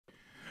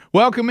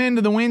Welcome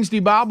into the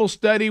Wednesday Bible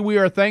study. We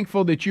are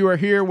thankful that you are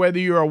here, whether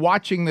you are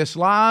watching this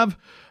live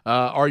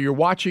or you're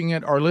watching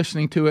it or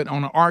listening to it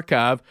on an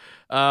archive.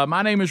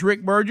 My name is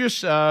Rick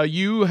Burgess.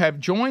 You have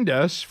joined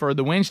us for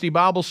the Wednesday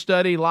Bible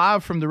study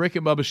live from the Rick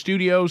and Bubba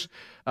studios.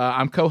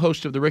 I'm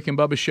co-host of the Rick and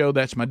Bubba Show.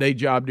 That's my day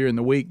job during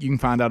the week. You can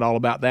find out all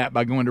about that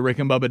by going to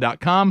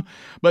rickandbubba.com.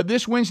 But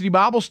this Wednesday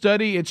Bible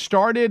study, it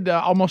started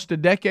almost a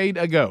decade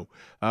ago.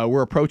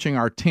 We're approaching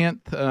our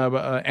 10th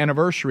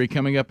anniversary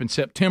coming up in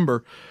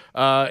September.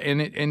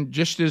 And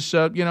just as,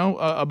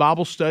 a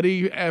Bible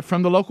study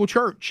from the local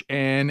church.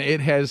 And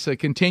it has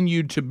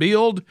continued to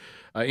build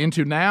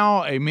into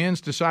now a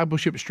men's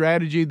discipleship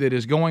strategy that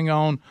is going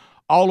on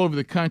all over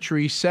the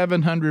country,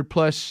 700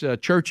 plus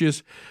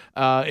churches.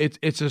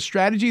 It's a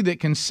strategy that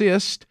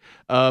consists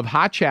of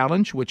high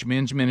challenge, which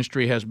men's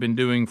ministry has been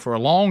doing for a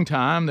long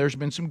time. There's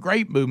been some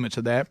great movements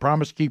of that,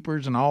 Promise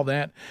Keepers and all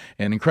that,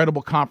 and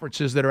incredible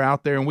conferences that are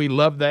out there, and we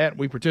love that.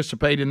 We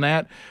participate in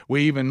that.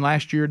 We even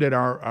last year did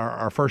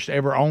our first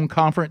ever own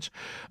conference.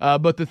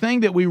 But the thing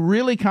that we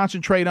really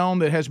concentrate on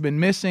that has been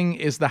missing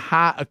is the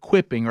high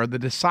equipping or the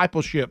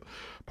discipleship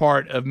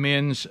part of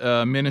men's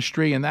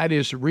ministry, and that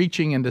is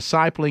reaching and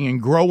discipling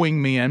and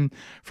growing men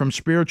from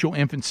spiritual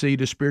infancy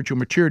to spiritual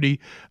maturity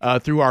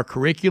through our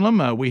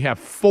curriculum. We have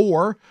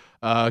 4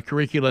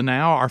 curricula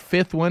now. Our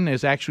 5th one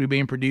is actually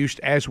being produced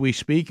as we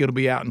speak. It'll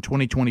be out in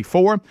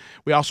 2024.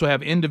 We also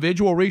have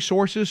individual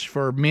resources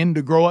for men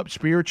to grow up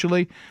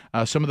spiritually.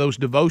 Some of those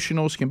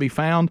devotionals can be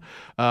found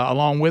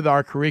along with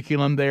our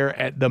curriculum there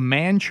at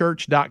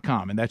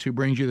themanchurch.com, and that's who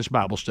brings you this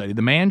Bible study,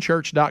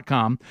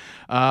 themanchurch.com.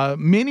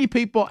 Many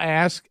people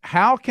ask,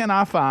 how can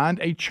I find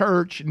a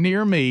church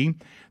near me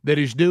that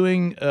is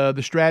doing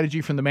the strategy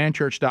from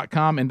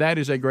themanchurch.com, and that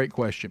is a great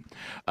question.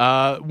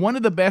 One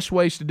of the best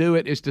ways to do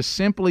it is to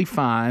simply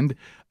find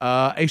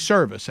a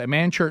service, a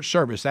man church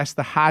service. That's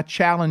the high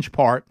challenge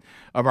part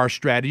of our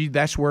strategy.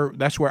 That's where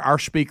our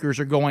speakers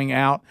are going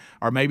out,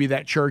 or maybe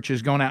that church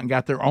has gone out and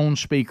got their own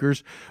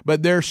speakers.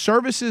 But there are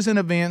services and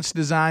events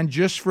designed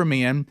just for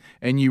men,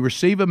 and you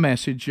receive a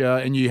message,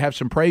 and you have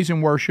some praise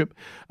and worship,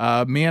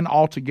 men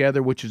all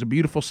together, which is a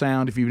beautiful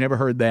sound if you've never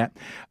heard that.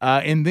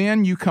 And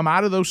then you come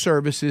out of those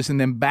services and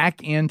then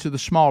back into the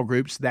small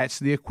groups. That's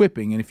the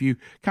equipping. And if you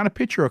kind of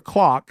picture a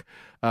clock,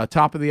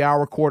 top of the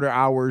hour, quarter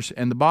hours,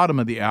 and the bottom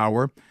of the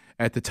hour.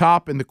 At the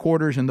top and the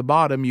quarters and the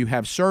bottom, you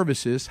have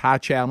services, high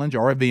challenge,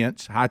 or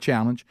events, high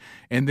challenge.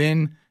 And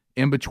then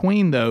in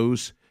between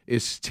those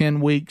is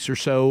 10 weeks or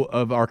so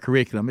of our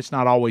curriculum. It's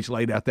not always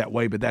laid out that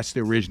way, but that's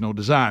the original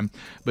design.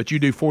 But you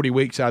do 40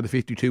 weeks out of the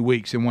 52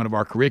 weeks in one of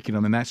our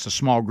curriculum, and that's the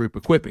small group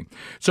equipping.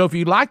 So if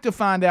you'd like to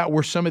find out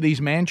where some of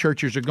these man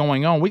churches are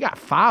going on, we got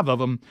 5 of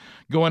them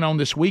going on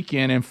this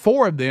weekend, and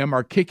 4 of them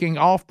are kicking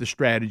off the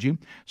strategy.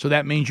 So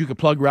that means you could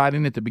plug right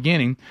in at the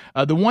beginning.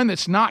 The one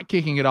that's not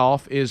kicking it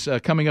off is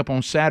coming up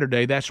on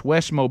Saturday. That's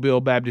West Mobile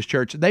Baptist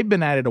Church. They've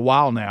been at it a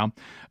while now.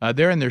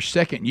 They're in their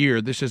 2nd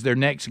year. This is their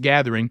next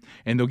gathering,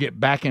 and they'll get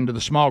back into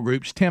the small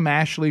groups. Tim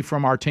Ashley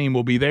from our team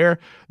will be there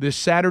this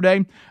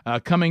Saturday.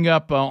 Coming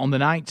up on the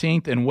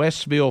 19th in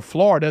Westville,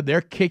 Florida, they're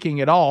kicking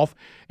it off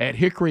at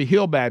Hickory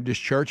Hill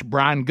Baptist Church.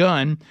 Brian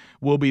Gunn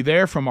will be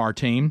there from our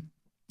team.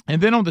 And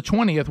then on the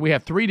 20th, we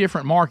have 3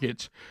 different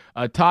markets.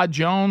 Todd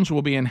Jones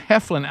will be in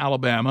Heflin,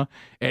 Alabama,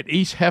 at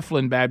East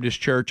Heflin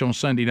Baptist Church on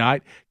Sunday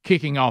night,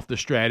 kicking off the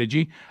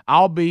strategy.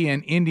 I'll be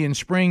in Indian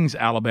Springs,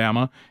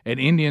 Alabama, at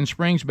Indian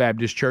Springs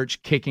Baptist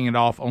Church, kicking it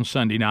off on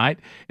Sunday night.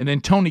 And then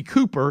Tony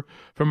Cooper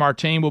from our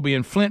team will be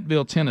in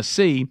Flintville,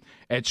 Tennessee,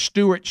 at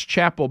Stewart's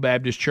Chapel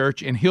Baptist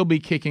Church, and he'll be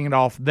kicking it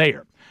off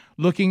there.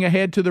 Looking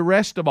ahead to the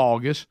rest of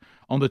August,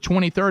 on the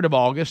 23rd of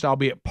August, I'll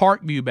be at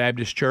Parkview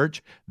Baptist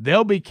Church.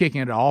 They'll be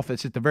kicking it off.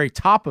 It's at the very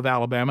top of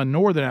Alabama,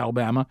 northern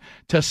Alabama,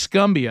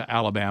 Tuscumbia,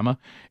 Alabama.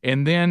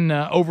 And then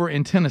over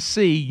in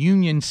Tennessee,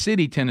 Union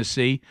City,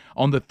 Tennessee,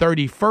 on the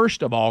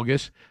 31st of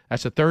August,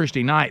 that's a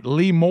Thursday night,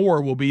 Lee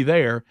Moore will be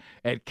there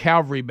at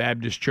Calvary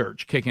Baptist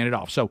Church, kicking it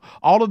off. So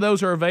all of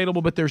those are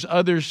available, but there's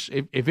others.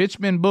 If it's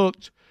been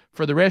booked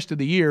for the rest of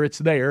the year, it's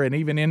there, and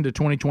even into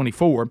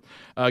 2024.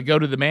 Go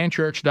to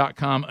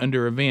themanchurch.com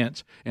under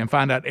events and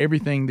find out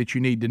everything that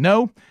you need to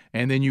know,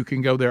 and then you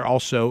can go there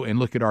also and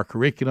look at our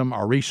curriculum,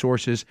 our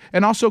resources,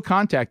 and also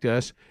contact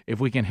us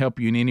if we can help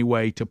you in any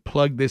way to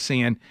plug this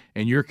in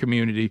your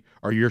community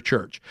or your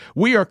church.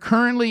 We are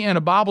currently in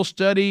a Bible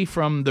study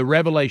from the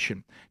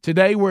Revelation.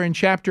 Today we're in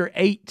chapter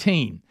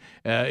 18.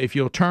 If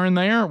you'll turn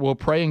there, we'll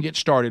pray and get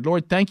started.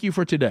 Lord, thank you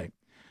for today.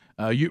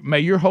 May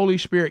your Holy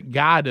Spirit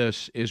guide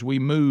us as we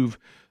move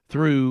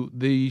through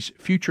these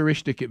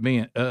futuristic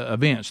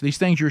events, these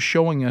things you're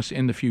showing us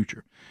in the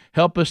future.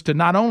 Help us to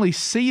not only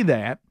see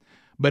that,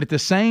 but at the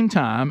same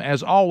time,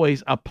 as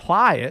always,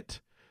 apply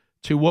it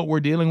to what we're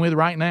dealing with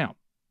right now.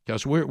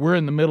 Because we're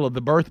in the middle of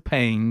the birth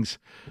pangs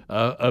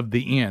of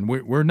the end.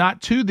 We're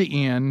not to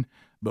the end,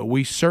 but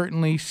we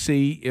certainly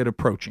see it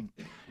approaching.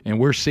 And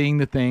we're seeing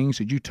the things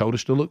that you told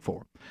us to look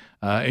for.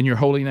 In your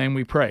holy name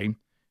we pray.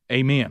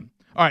 Amen.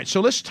 All right,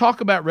 so let's talk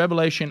about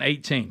Revelation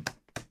 18.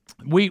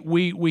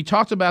 We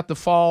talked about the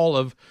fall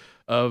of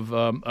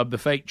of the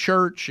fake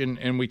church,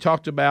 and we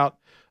talked about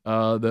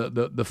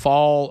the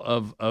fall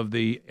of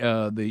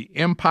the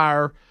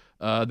empire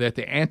that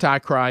the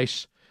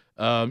Antichrist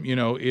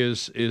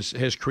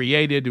has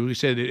created. We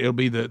said it'll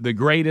be the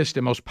greatest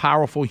and most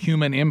powerful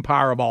human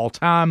empire of all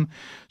time.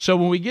 So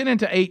when we get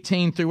into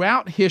 18,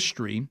 throughout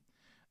history,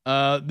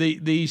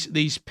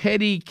 these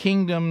petty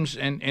kingdoms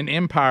and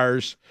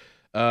empires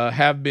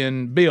have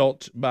been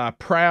built by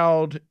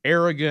proud,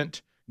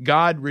 arrogant,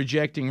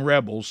 God-rejecting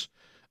rebels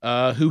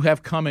who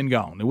have come and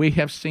gone. We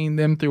have seen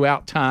them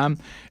throughout time,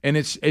 and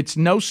it's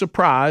no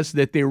surprise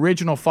that the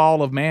original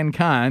fall of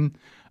mankind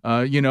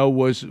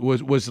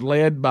was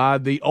led by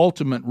the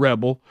ultimate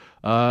rebel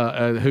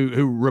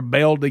who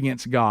rebelled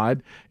against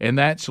God, and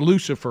that's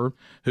Lucifer,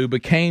 who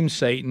became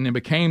Satan and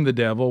became the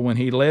devil when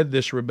he led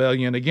this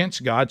rebellion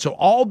against God. So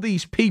all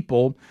these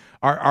people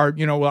are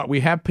we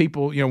have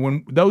people,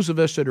 when those of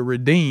us that are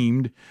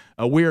redeemed,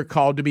 we are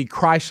called to be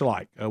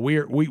Christ-like.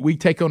 We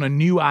take on a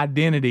new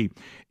identity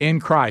in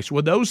Christ.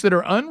 Well, those that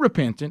are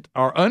unrepentant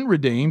or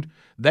unredeemed,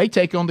 they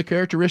take on the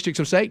characteristics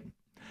of Satan.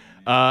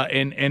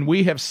 And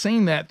we have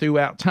seen that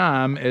throughout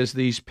time as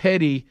these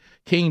petty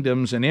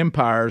kingdoms and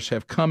empires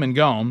have come and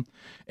gone.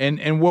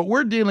 And what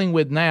we're dealing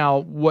with now,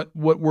 what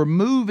we're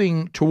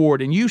moving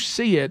toward, and you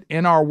see it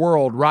in our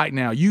world right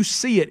now, you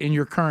see it in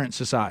your current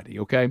society,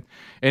 okay?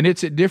 And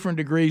it's at different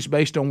degrees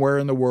based on where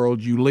in the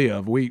world you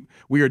live. We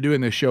are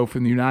doing this show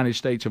from the United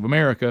States of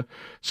America,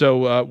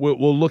 so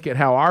we'll look at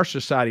how our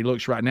society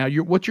looks right now.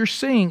 What you're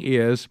seeing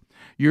is,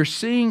 you're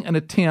seeing an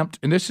attempt,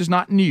 and this is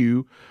not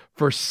new,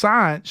 for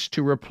science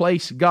to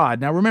replace God.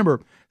 Now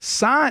remember,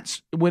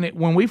 science,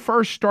 when we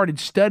first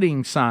started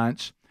studying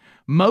science,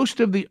 most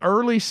of the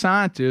early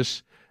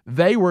scientists,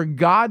 they were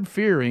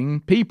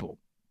God-fearing people.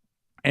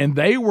 And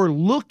they were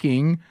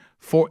looking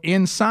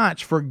in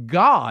science for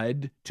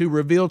God to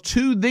reveal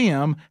to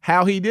them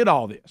how he did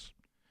all this.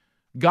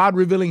 God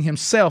revealing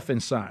himself in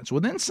science.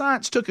 Well, then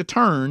science took a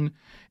turn,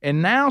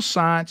 and now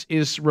science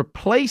is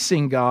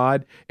replacing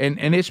God, and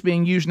it's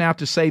being used now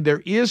to say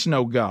there is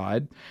no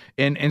God.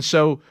 And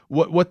so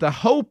what the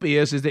hope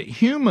is that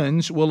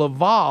humans will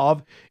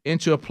evolve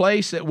into a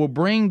place that will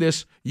bring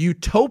this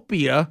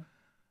utopia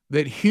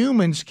that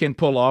humans can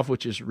pull off,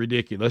 which is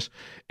ridiculous.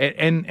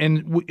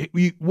 And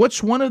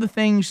what's one of the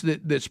things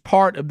that's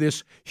part of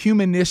this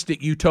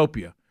humanistic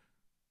utopia?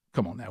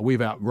 Come on now,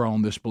 we've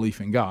outgrown this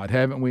belief in God,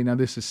 haven't we? Now,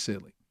 this is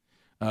silly.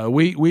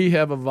 We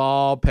have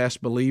evolved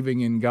past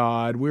believing in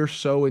God. We're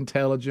so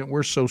intelligent.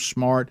 We're so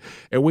smart.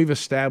 And we've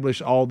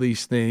established all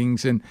these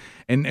things. And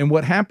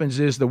what happens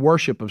is the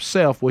worship of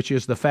self, which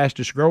is the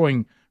fastest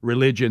growing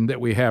religion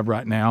that we have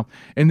right now.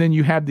 And then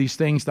you have these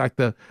things like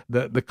the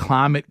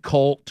climate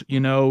cult,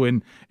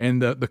 and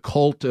the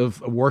cult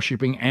of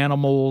worshiping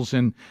animals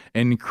and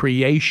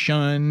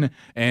creation.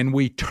 And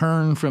we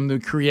turn from the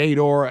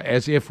Creator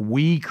as if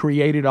we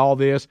created all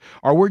this,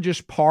 or we're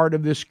just part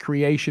of this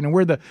creation. And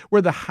we're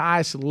the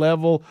highest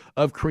level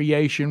of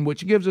creation,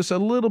 which gives us a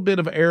little bit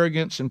of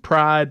arrogance and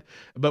pride,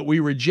 but we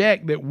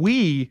reject that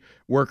we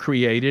were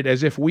created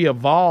as if we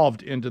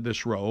evolved into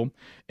this role,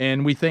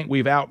 and we think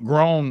we've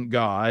outgrown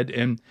God,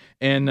 and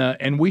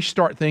we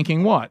start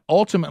thinking what?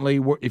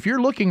 Ultimately, if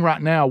you're looking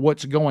right now,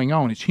 what's going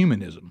on? It's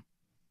humanism.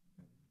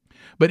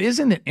 But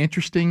isn't it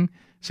interesting?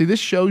 See, this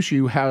shows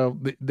you how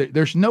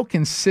there's no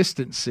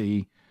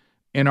consistency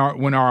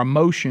when our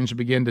emotions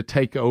begin to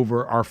take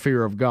over our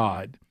fear of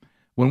God.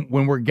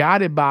 When we're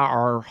guided by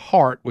our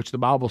heart, which the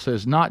Bible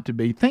says not to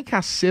be, think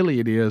how silly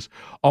it is.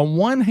 On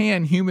one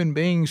hand, human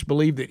beings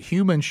believe that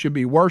humans should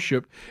be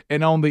worshiped,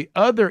 and on the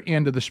other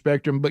end of the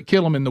spectrum, but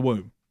kill them in the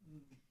womb.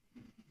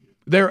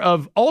 They're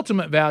of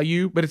ultimate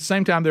value, but at the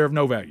same time, they're of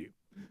no value.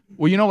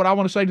 Well, you know what I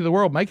want to say to the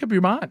world? Make up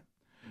your mind.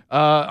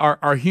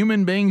 Are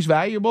human beings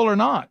valuable or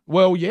not?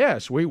 Well,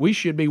 yes, we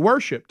should be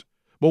worshipped.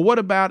 But what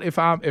about if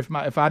I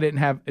didn't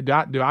have?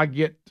 Do I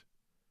get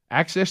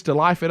access to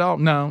life at all?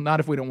 No, not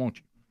if we don't want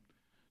you.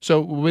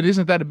 So, but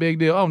isn't that a big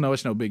deal? Oh, no,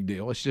 it's no big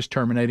deal. It's just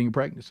terminating a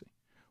pregnancy.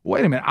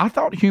 Wait a minute. I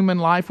thought human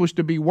life was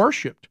to be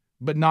worshipped,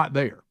 but not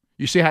there.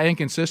 You see how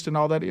inconsistent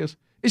all that is?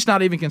 It's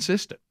not even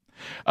consistent.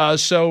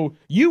 So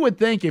you would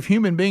think if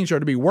human beings are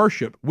to be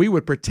worshipped, we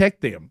would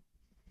protect them,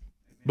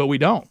 but we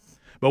don't.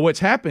 But what's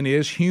happened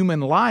is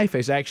human life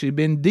has actually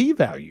been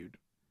devalued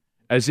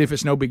as if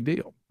it's no big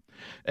deal.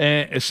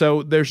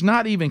 So there's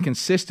not even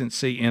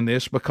consistency in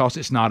this because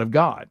it's not of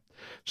God.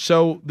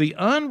 So the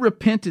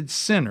unrepented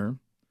sinner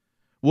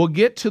will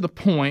get to the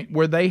point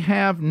where they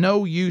have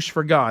no use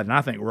for God, and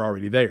I think we're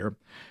already there.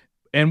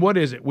 And what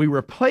is it? We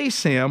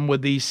replace him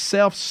with these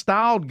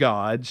self-styled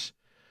gods,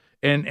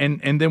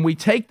 and then we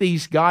take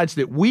these gods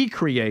that we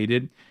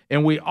created,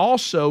 and we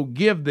also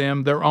give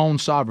them their own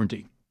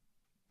sovereignty.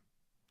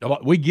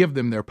 We give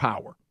them their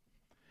power.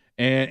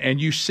 And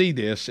you see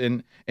this,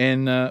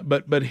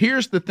 but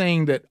here's the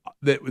thing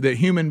that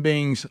human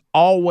beings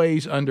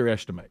always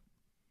underestimate,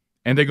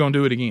 and they're going to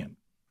do it again.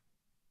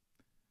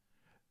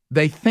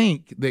 They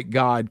think that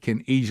God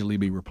can easily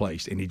be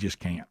replaced, and he just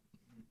can't.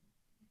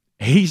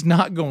 He's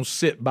not going to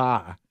sit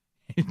by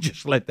and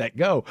just let that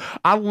go.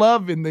 I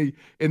love in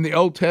the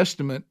Old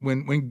Testament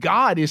when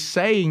God is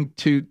saying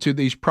to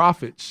these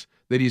prophets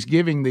that he's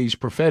giving these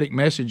prophetic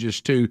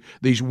messages to,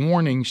 these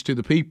warnings to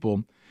the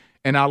people.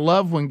 And I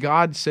love when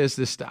God says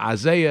this to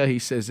Isaiah, he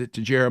says it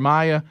to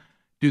Jeremiah.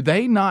 Do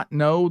they not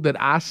know that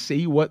I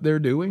see what they're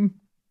doing?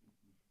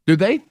 Do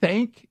they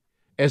think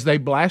as they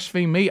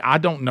blaspheme me, I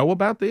don't know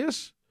about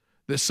this?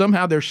 That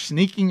somehow they're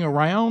sneaking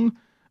around,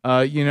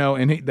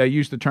 and they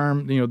use the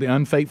term, the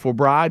unfaithful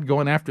bride,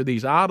 going after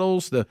these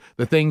idols, the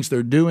things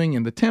they're doing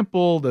in the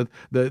temple,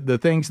 the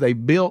things they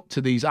built to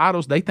these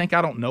idols. They think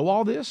I don't know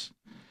all this?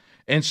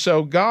 And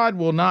so God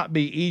will not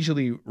be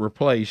easily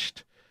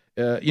replaced.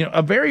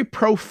 A very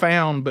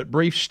profound but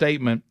brief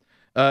statement.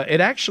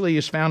 It actually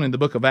is found in the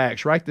book of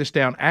Acts. Write this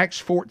down,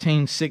 Acts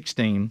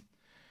 14:16.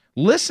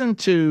 Listen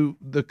to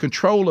the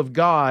control of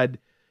God,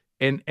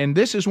 and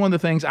this is one of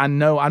the things I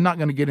know. I'm not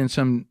going to get in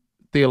some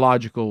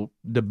theological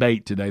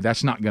debate today.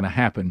 That's not going to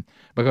happen,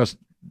 because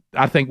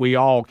I think we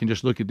all can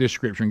just look at this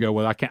scripture and go,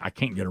 well, I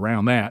can't get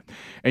around that.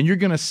 And you're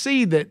going to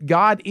see that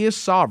God is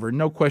sovereign,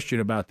 no question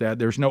about that.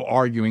 There's no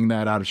arguing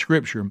that out of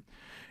Scripture.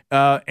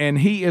 And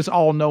he is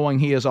all-knowing,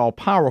 he is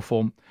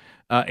all-powerful,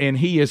 and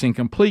he is in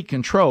complete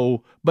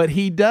control, but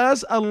he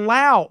does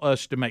allow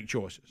us to make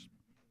choices.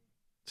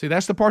 See,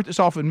 that's the part that's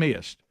often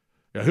missed.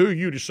 Now, who are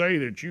you to say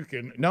that you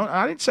can? No,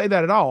 I didn't say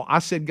that at all. I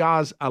said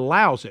God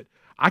allows it.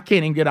 I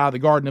can't even get out of the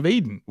Garden of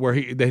Eden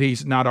that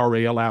he's not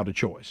already allowed a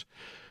choice.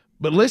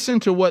 But listen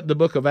to what the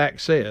book of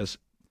Acts says.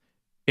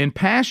 In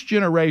past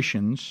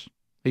generations,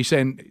 he's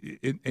saying,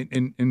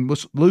 and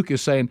Luke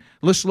is saying,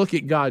 let's look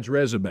at God's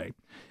resume.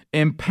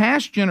 In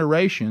past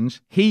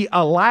generations, he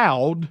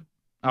allowed,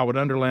 I would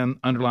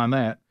underline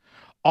that,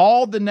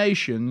 all the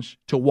nations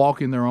to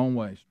walk in their own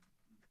ways.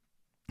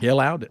 He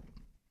allowed it.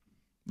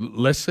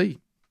 Let's see.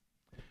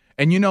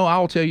 And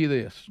I'll tell you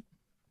this.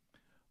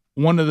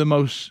 One of the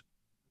most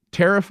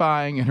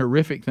terrifying and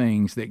horrific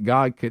things that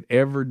God could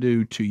ever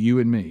do to you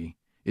and me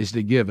is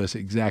to give us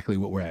exactly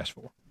what we're asked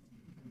for.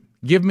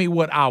 Give me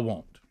what I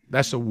want.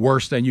 That's the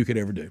worst thing you could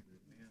ever do.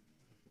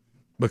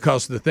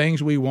 Because the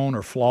things we want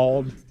are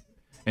flawed,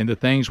 and the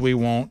things we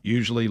want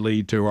usually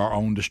lead to our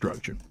own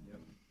destruction.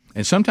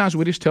 And sometimes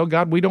we just tell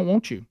God we don't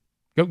want you.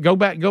 Go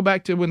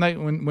back to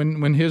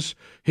when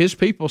his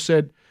people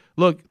said,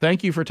 look,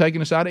 thank you for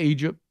taking us out of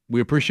Egypt.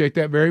 We appreciate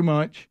that very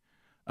much.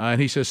 And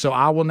he says, so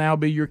I will now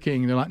be your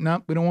king. And they're like,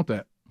 no, we don't want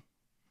that.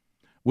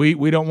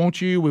 We don't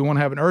want you. We want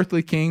to have an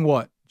earthly king,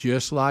 what?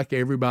 Just like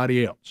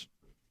everybody else.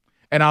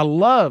 And I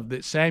love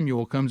that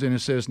Samuel comes in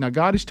and says, now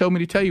God has told me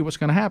to tell you what's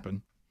going to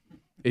happen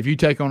if you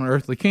take on an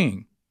earthly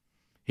king.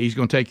 He's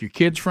going to take your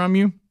kids from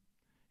you.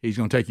 He's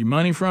going to take your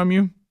money from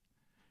you.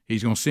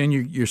 He's going to send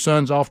your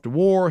sons off to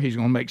war. He's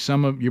going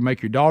to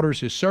make your daughters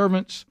his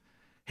servants.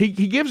 He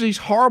gives these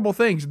horrible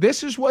things.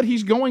 This is what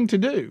he's going to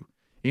do.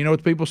 You know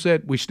what the people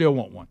said? We still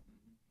want one.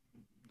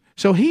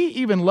 So he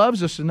even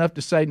loves us enough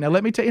to say, now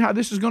let me tell you how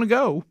this is going to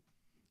go.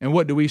 And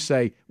what do we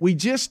say? We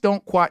just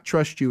don't quite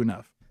trust you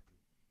enough.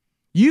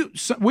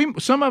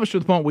 Some of us to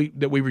the point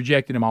that we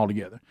rejected him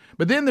altogether.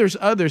 But then there's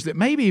others that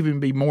maybe even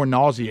be more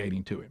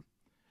nauseating to him.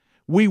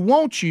 We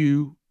want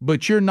you,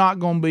 but you're not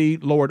going to be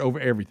Lord over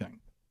everything.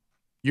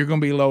 You're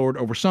going to be Lord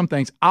over some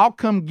things. I'll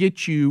come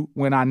get you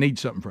when I need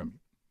something from you.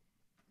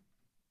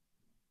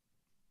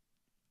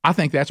 I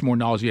think that's more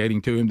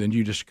nauseating to him than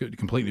you just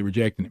completely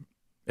rejecting him.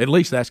 At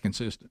least that's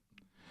consistent.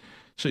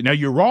 So now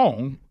you're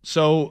wrong.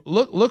 So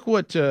look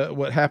what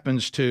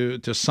happens to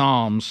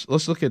Psalms.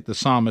 Let's look at the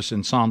psalmist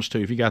in Psalms 2.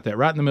 If you got that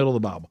right in the middle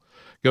of the Bible,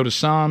 go to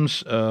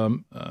Psalms,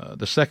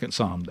 the second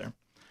Psalm there.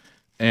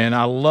 And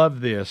I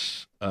love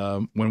this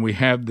when we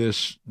have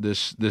this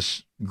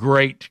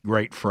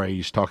great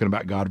phrase talking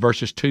about God,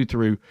 verses 2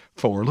 through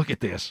 4. Look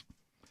at this.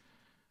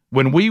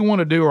 When we want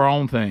to do our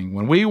own thing,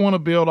 when we want to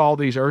build all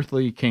these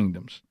earthly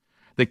kingdoms,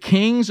 the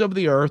kings of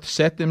the earth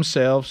set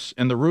themselves,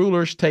 and the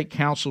rulers take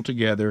counsel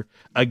together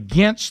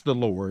against the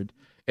Lord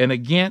and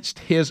against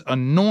his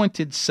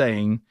anointed,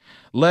 saying,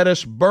 let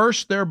us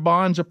burst their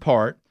bonds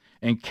apart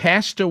and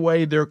cast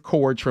away their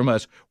cords from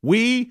us.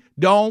 We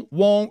don't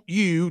want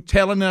you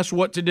telling us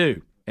what to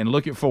do. And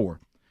look at 4.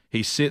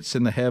 He sits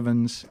in the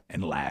heavens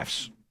and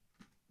laughs.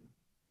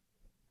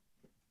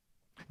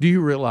 Do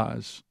you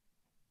realize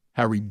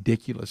how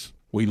ridiculous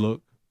we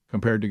look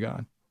compared to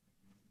God?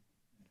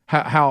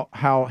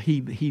 How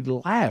he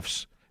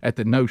laughs at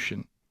the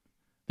notion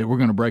that we're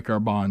going to break our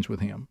bonds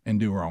with him and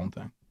do our own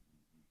thing.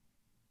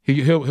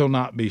 He'll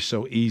not be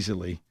so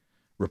easily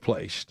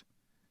replaced.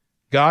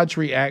 God's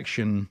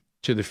reaction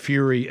to the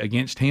fury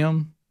against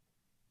him,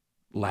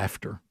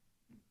 laughter.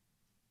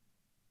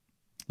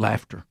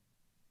 Laughter.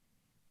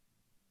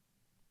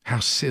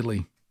 How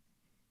silly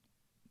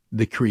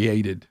the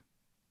created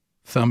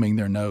thumbing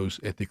their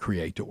nose at the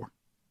Creator.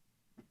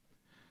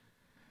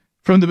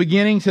 From the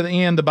beginning to the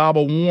end, the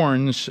Bible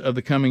warns of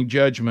the coming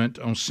judgment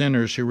on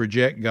sinners who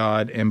reject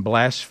God and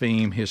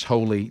blaspheme his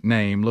holy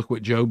name. Look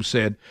what Job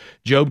said.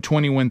 Job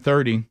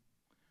 21:30,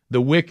 the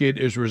wicked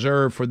is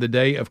reserved for the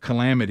day of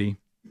calamity.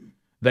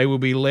 They will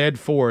be led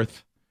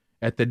forth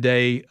at the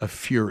day of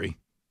fury.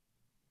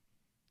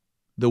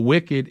 the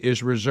wicked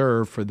is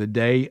reserved for the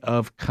day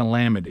of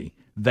calamity.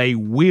 They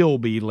will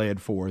be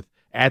led forth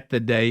at the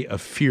day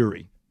of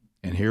fury.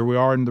 And here we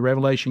are in the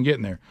Revelation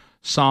getting there.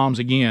 Psalms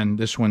again,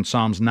 this one,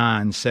 Psalms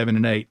 9, 7,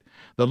 and 8.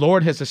 The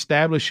Lord has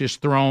established his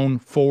throne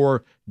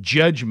for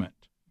judgment,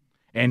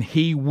 and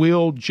he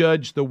will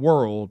judge the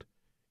world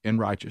in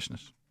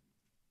righteousness.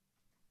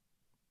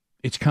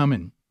 It's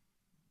coming.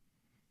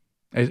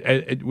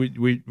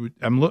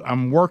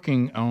 I'm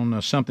working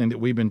on something that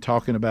we've been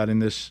talking about in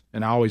this,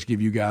 and I always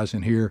give you guys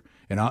in here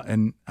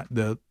and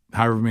the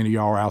however many of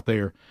y'all are out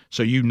there,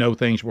 so you know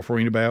things before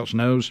anybody else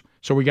knows.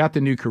 So we got the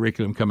new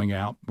curriculum coming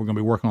out. We're going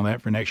to be working on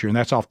that for next year, and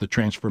that's off the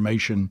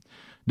transformation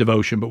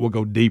devotion, but we'll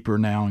go deeper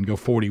now and go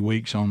 40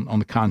 weeks on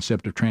the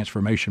concept of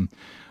transformation.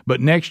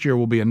 But next year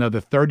will be another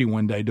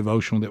 31-day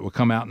devotional that will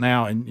come out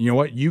now. And you know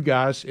what? You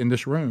guys in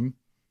this room,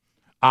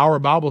 our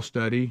Bible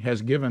study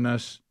has given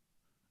us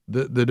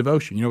the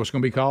devotion. You know what's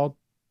going to be called?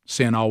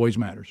 Sin Always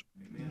Matters.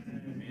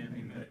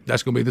 Amen.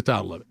 That's going to be the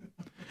title of it.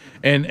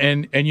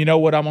 And you know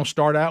what I'm going to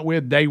start out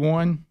with? Day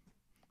one,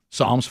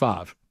 Psalms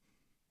 5.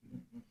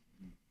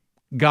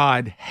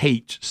 God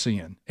hates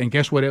sin. And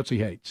guess what else he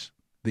hates?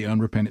 The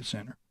unrepentant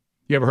sinner.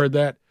 You ever heard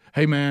that?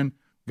 Hey, man,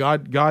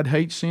 God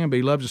hates sin, but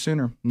he loves a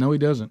sinner. No, he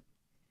doesn't.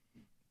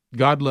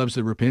 God loves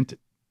the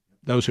repentant,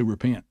 those who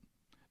repent.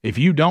 If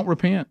you don't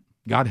repent,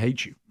 God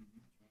hates you.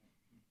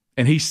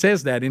 And he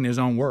says that in his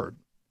own word.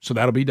 So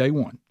that'll be day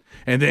one.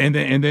 And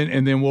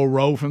then we'll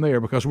roll from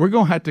there, because we're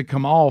going to have to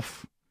come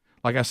off,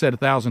 like I said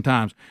 1,000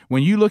 times.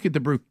 When you look at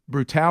the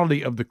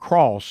brutality of the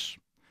cross,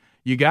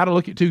 you got to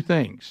look at two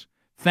things.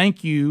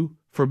 Thank you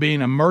for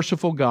being a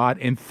merciful God,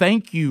 and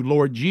thank you,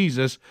 Lord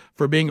Jesus,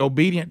 for being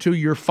obedient to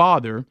your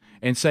Father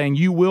and saying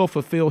you will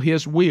fulfill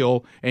his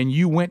will, and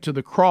you went to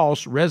the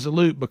cross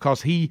resolute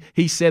because he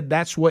said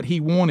that's what he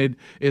wanted,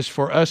 is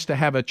for us to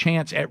have a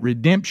chance at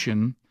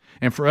redemption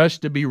and for us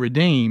to be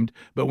redeemed.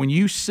 But when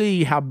you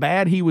see how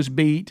bad he was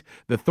beat,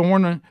 the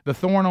thorn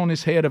on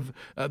his head, of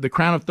the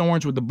crown of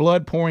thorns with the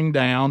blood pouring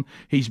down,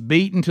 he's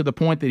beaten to the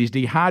point that he's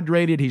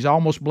dehydrated, he's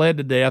almost bled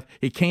to death,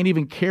 he can't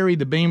even carry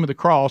the beam of the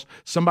cross,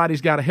 somebody's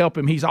got to help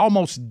him, he's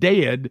almost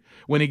dead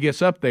when he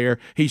gets up there,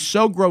 he's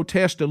so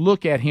grotesque to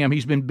look at him,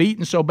 he's been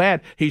beaten so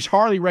bad, he's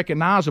hardly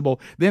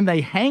recognizable, then they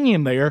hang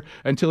him there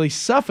until he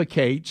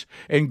suffocates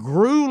in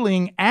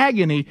grueling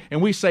agony,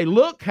 and we say,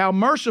 look how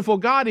merciful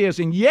God is,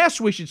 and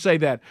yes, we should say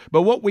that.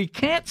 But what we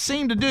can't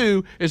seem to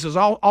do is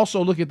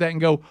also look at that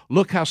and go,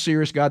 look how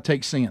serious God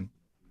takes sin.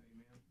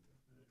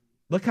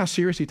 Look how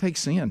serious he takes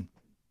sin.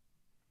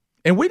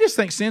 And we just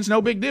think sin's no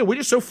big deal. We're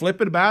just so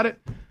flippant about it.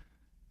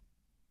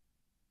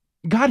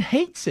 God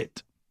hates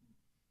it.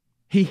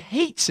 He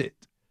hates it.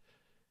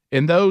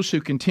 And those who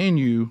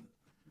continue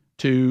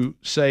to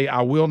say,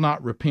 I will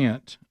not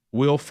repent,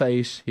 will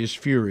face his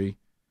fury,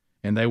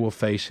 and they will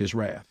face his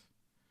wrath.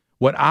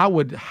 What I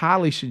would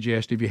highly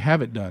suggest, if you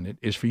haven't done it,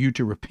 is for you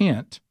to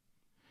repent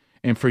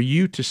and for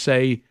you to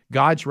say,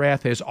 God's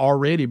wrath has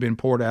already been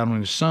poured out on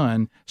his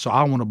Son, so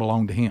I want to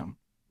belong to him.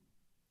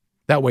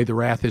 That way the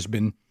wrath it's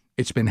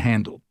been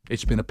handled,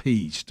 it's been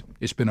appeased,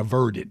 it's been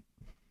averted.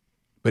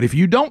 But if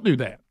you don't do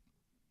that,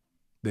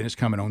 then it's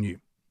coming on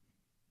you.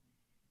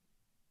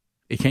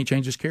 He can't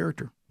change his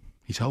character.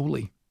 He's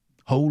holy,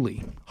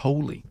 holy,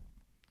 holy.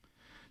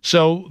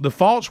 So the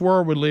false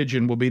world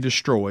religion will be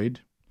destroyed.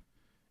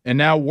 And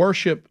now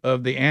worship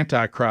of the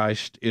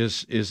Antichrist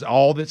is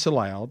all that's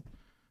allowed.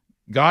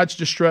 God's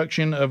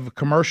destruction of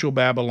commercial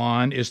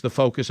Babylon is the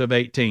focus of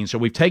 18. So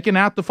we've taken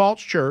out the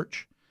false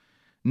church.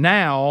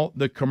 Now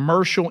the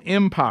commercial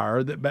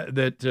empire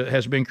that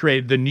has been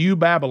created, the new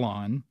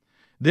Babylon,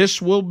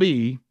 this will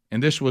be,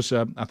 and this was,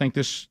 I think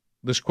this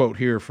quote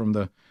here from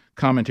the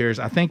commentaries,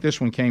 I think this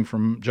one came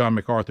from John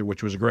MacArthur,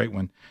 which was a great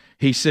one.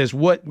 He says,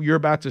 what you're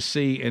about to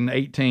see in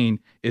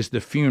 18 is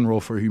the funeral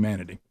for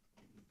humanity.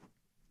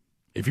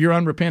 If you're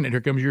unrepentant, here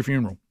comes your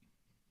funeral.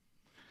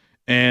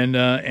 And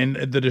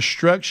the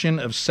destruction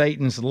of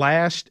Satan's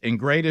last and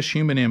greatest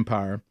human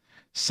empire,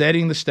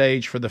 setting the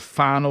stage for the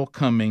final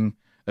coming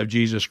of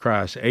Jesus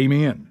Christ.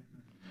 Amen.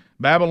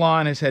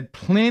 Babylon has had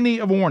plenty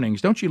of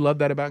warnings. Don't you love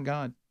that about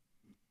God?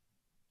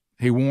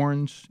 He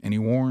warns, and he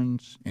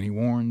warns, and he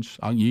warns.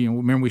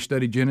 Remember we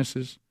studied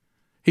Genesis?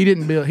 He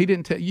didn't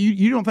tell you.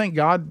 You don't think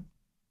God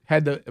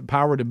had the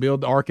power to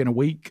build the ark in a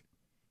week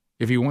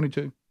if he wanted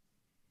to?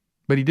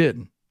 But he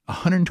didn't.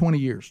 120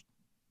 years.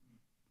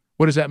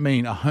 What does that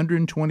mean?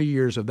 120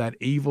 years of that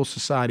evil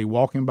society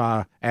walking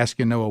by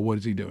asking Noah, what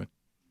is he doing?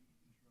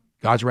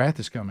 God's wrath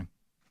is coming.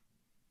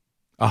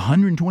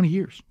 120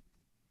 years.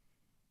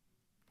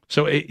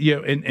 So,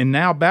 and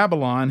now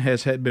Babylon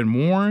had been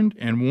warned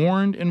and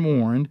warned and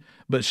warned,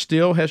 but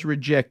still has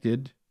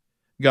rejected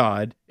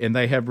God, and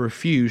they have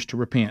refused to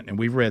repent, and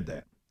we've read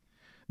that.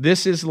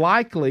 This is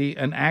likely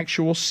an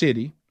actual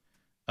city,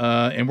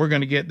 and we're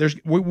going to get,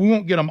 we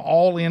won't get them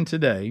all in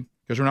today,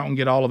 because we're not going to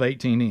get all of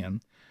 18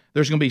 in.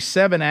 There's going to be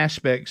 7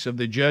 aspects of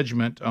the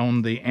judgment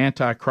on the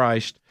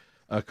Antichrist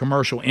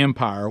commercial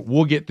empire.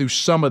 We'll get through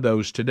some of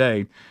those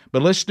today.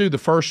 But let's do the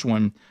first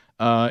one.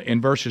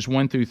 in verses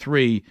 1 through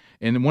 3.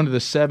 And one of the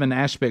 7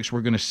 aspects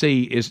we're going to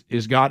see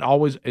is God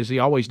always, as he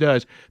always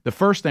does, the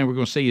first thing we're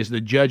going to see is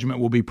the judgment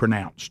will be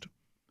pronounced.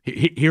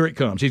 Here it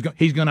comes.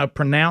 He's going to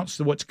pronounce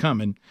what's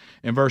coming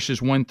in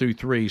verses 1 through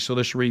 3. So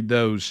let's read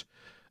those.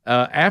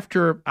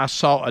 After I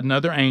saw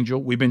another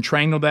angel, we've been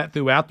trained on that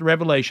throughout the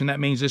Revelation. That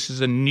means this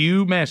is a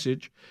new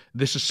message.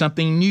 This is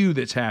something new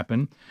that's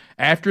happened.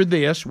 After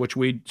this, which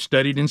we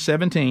studied in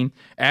 17,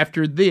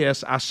 after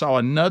this I saw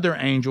another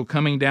angel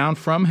coming down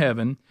from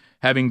heaven,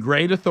 having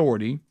great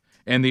authority,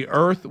 and the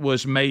earth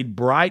was made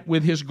bright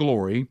with his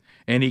glory.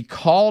 And he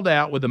called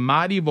out with a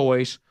mighty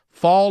voice,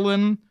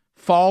 Fallen,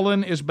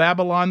 fallen is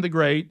Babylon the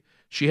Great.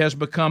 She has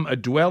become a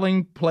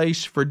dwelling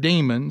place for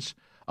demons,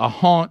 a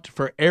haunt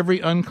for every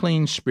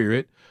unclean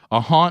spirit,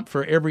 a haunt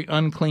for every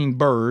unclean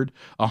bird,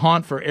 a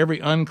haunt for every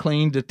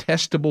unclean,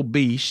 detestable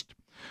beast.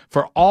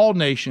 For all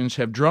nations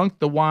have drunk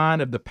the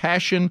wine of the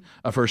passion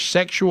of her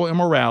sexual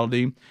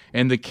immorality,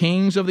 and the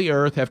kings of the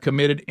earth have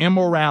committed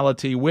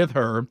immorality with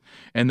her,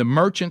 and the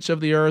merchants of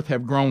the earth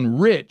have grown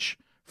rich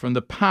from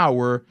the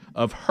power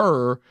of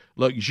her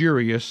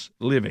luxurious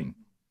living.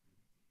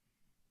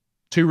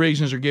 2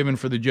 reasons are given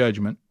for the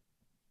judgment.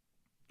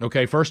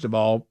 Okay, first of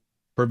all,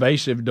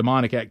 pervasive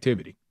demonic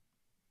activity.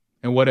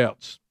 And what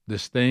else?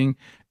 This thing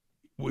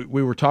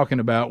we were talking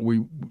about,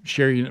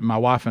 Sherry, my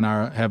wife and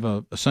I have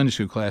a Sunday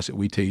school class that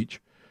we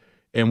teach,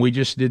 and we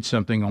just did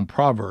something on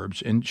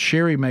Proverbs, and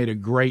Sherry made a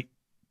great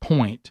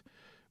point.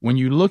 When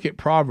you look at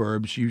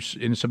Proverbs,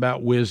 and it's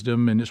about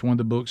wisdom, and it's one of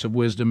the books of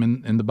wisdom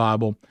in the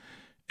Bible,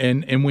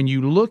 and when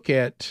you look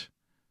at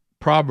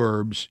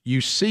Proverbs,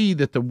 you see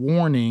that the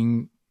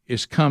warning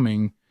is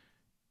coming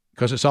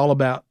because it's all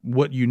about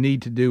what you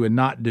need to do and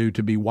not do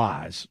to be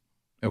wise,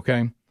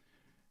 okay?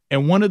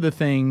 And one of the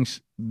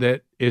things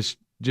that is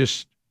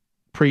just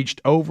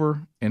preached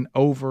over and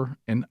over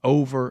and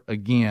over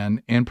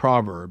again in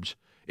Proverbs,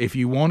 if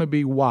you want to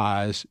be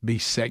wise, be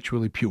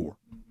sexually pure.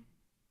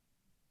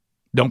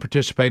 Don't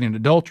participate in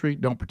adultery.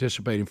 Don't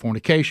participate in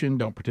fornication.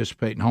 Don't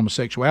participate in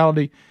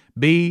homosexuality.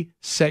 Be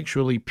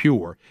sexually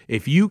pure.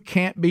 If you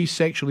can't be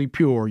sexually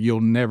pure,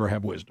 you'll never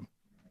have wisdom.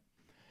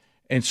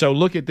 And so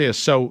look at this.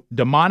 So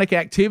demonic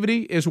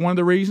activity is one of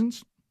the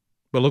reasons,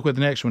 but look what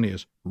the next one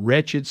is.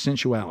 Wretched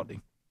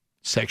sensuality,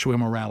 sexual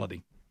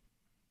immorality.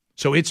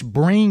 So it's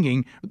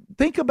bringing,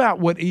 think about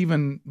what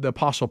even the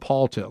Apostle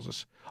Paul tells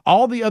us.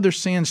 All the other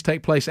sins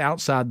take place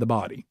outside the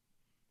body,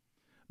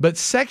 but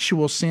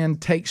sexual sin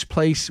takes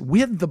place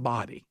with the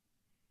body.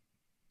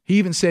 He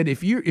even said,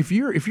 if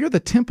you're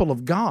the temple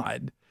of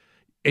God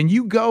and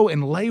you go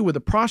and lay with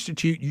a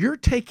prostitute, you're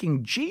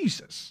taking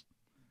Jesus.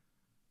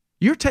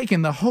 You're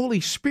taking the Holy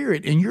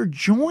Spirit and you're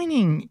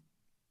joining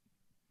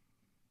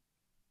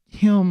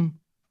him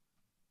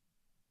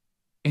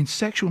in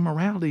sexual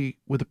morality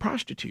with a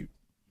prostitute.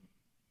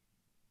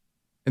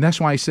 And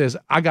that's why he says,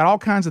 I got all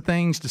kinds of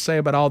things to say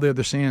about all the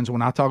other sins.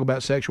 When I talk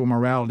about sexual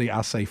morality,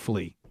 I say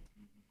flee.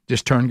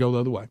 Just turn and go the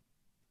other way.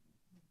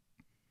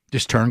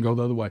 Just turn and go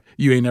the other way.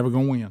 You ain't never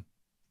going to win.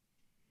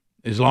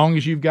 As long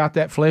as you've got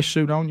that flesh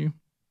suit on you,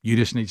 you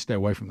just need to stay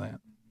away from that.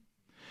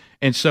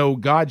 And so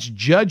God's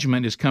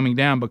judgment is coming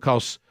down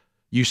because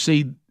you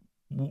see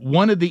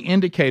one of the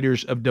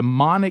indicators of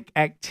demonic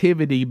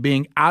activity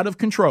being out of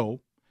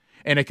control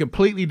and a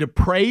completely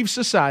depraved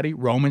society,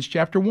 Romans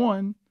chapter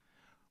 1,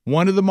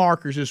 one of the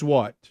markers is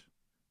what?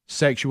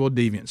 Sexual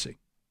deviancy.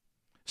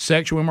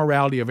 Sexual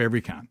immorality of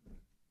every kind.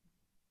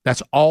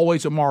 That's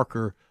always a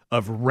marker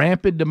of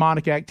rampant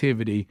demonic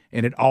activity,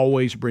 and it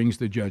always brings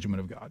the judgment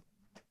of God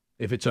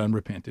if it's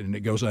unrepentant and it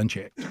goes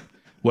unchecked.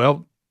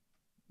 Well,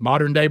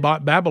 modern day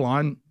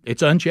Babylon,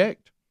 it's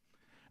unchecked.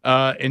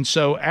 And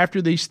so after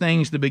these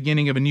things, the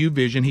beginning of a new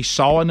vision, he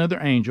saw another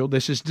angel.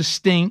 This is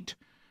distinct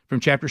from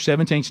chapter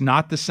 17. It's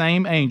not the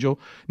same angel.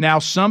 Now,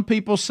 some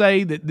people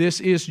say that this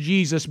is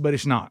Jesus, but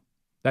it's not.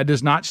 That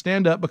does not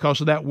stand up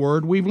because of that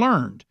word we've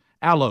learned,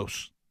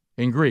 allos,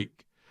 in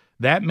Greek.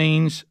 That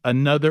means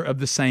another of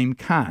the same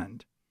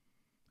kind.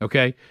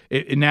 Okay?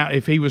 Now,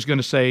 if he was going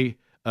to say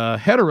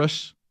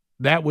heteros,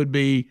 that would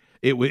be,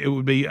 it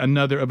would be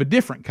another of a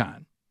different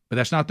kind. But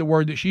that's not the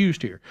word that's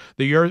used here.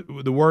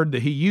 The word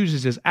that he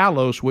uses is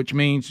allos, which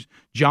means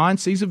John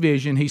sees a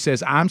vision. He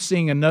says, I'm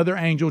seeing another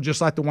angel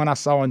just like the one I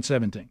saw in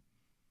 17.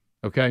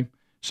 Okay?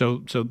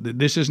 So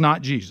this is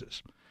not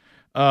Jesus.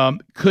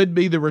 Could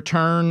be the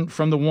return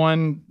from the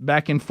one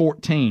back in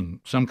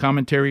 14. Some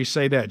commentaries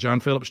say that. John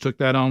Phillips took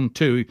that on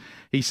too.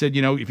 He said,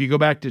 if you go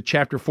back to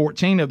chapter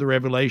 14 of the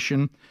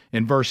Revelation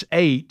in verse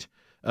 8,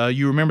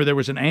 you remember there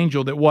was an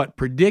angel that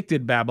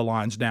predicted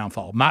Babylon's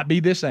downfall. Might be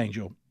this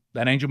angel.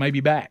 That angel may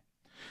be back.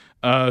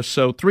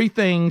 So 3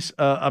 things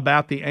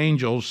about the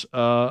angel's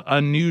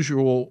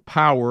unusual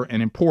power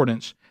and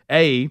importance.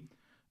 A,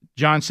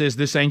 John says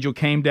this angel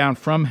came down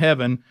from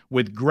heaven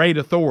with great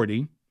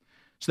authority.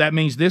 So that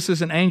means this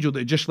is an angel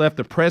that just left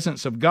the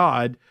presence of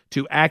God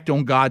to act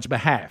on God's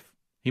behalf.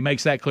 He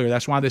makes that clear.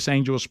 That's why this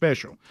angel is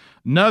special.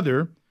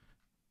 Another,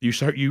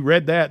 you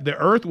read that, the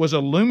earth was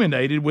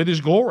illuminated with his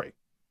glory.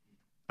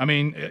 I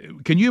mean,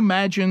 can you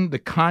imagine the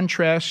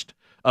contrast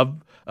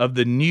of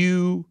the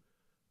new,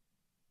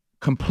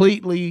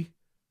 completely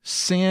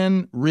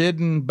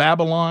sin-ridden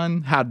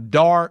Babylon, how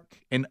dark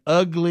and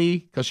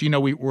ugly, because,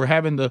 we're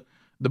having the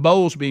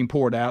bowls being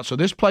poured out. So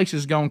this place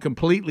has gone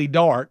completely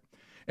dark,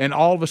 and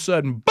all of a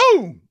sudden,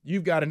 boom,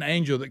 you've got an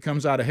angel that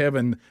comes out of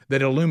heaven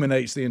that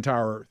illuminates the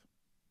entire earth.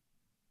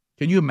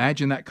 Can you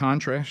imagine that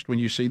contrast when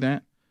you see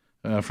that?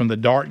 From the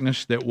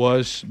darkness that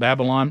was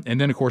Babylon. And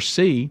then, of course,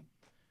 it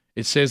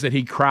says that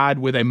he cried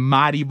with a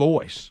mighty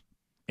voice.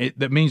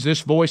 That means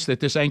this voice that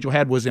this angel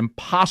had was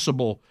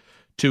impossible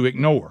to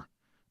ignore.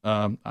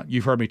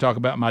 You've heard me talk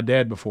about my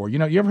dad before.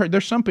 You ever heard,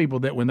 there's some people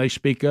that when they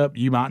speak up,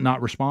 you might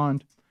not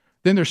respond.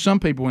 Then there's some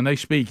people when they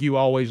speak, you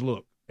always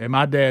look. And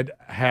my dad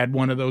had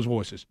one of those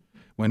voices.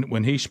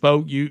 When he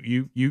spoke,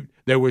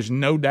 there was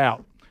no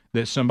doubt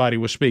that somebody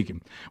was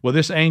speaking. Well,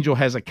 this angel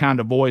has a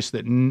kind of voice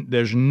that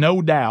there's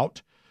no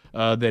doubt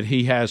that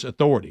he has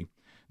authority.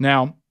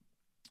 Now,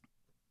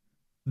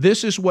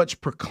 this is what's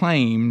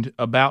proclaimed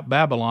about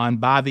Babylon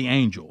by the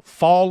angel.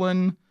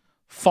 Fallen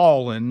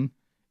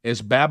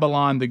is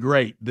Babylon the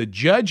Great. The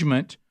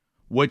judgment,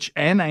 which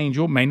an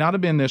angel, may not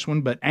have been this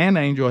one, but an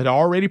angel had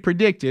already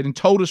predicted and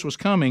told us was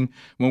coming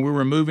when we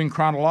were moving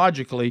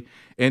chronologically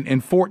in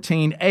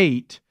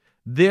 14:8,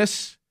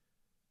 this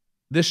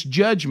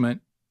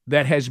judgment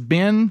that has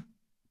been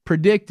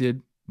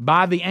predicted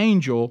by the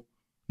angel,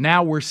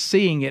 now we're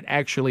seeing it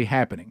actually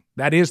happening.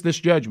 That is this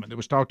judgment that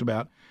was talked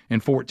about in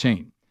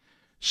 14.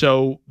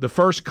 So the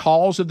first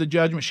cause of the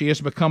judgment, she has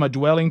become a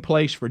dwelling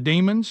place for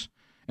demons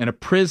and a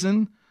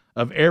prison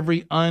of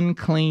every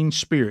unclean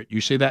spirit.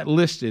 You see that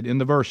listed in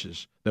the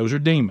verses. Those are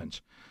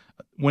demons.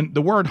 When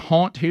the word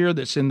haunt here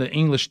that's in the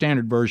English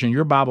Standard Version,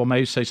 your Bible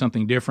may say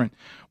something different.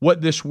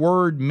 What this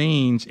word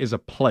means is a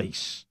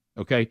place.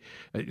 Okay,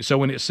 so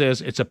when it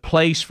says it's a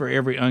place for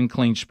every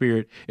unclean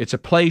spirit, it's a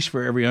place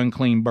for every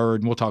unclean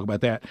bird, and we'll talk about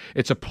that.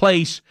 It's a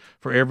place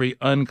for every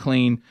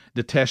unclean,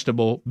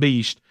 detestable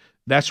beast.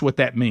 That's what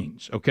that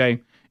means,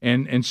 okay?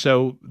 And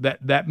so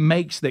that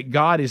makes that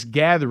God is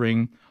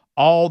gathering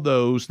all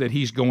those that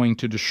he's going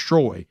to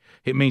destroy.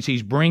 It means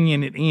he's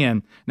bringing it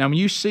in. Now, when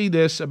you see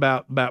this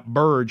about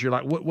birds, you're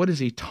like, what is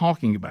he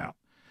talking about?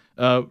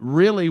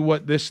 Really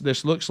what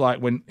this looks like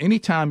when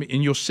anytime,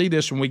 and you'll see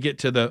this when we get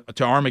to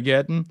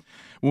Armageddon.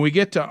 When we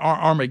get to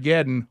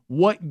Armageddon,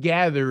 what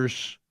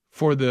gathers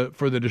for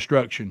the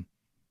destruction,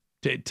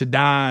 to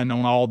dine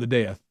on all the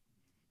death?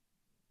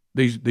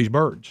 These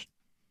birds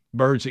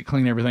that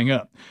clean everything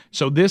up.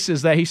 So this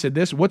is that. He said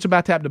this, what's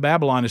about to happen to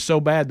Babylon is so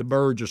bad the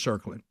birds are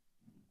circling.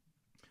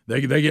 They're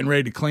getting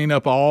ready to clean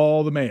up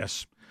all the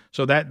mess.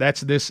 So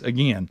that's this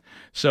again.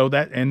 So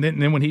that, and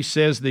then when he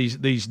says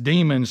these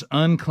demons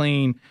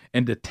unclean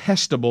and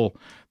detestable,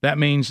 that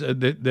means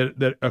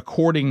that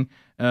according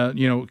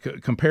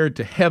compared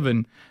to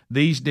heaven,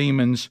 these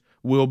demons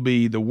will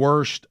be the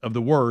worst of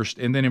the worst.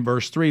 And then in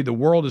verse 3, the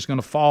world is going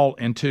to fall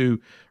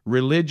into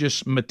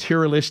religious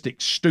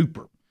materialistic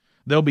stupor.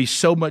 There'll be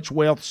so much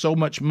wealth, so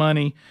much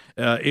money.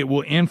 It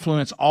will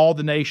influence all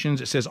the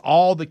nations. It says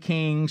all the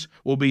kings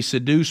will be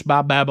seduced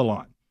by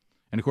Babylon.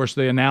 And, of course,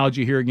 the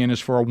analogy here again is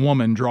for a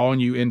woman drawing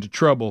you into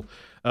trouble.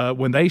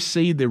 When they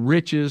see the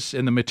riches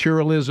and the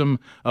materialism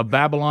of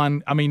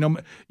Babylon, I mean,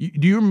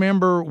 do you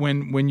remember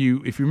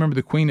if you remember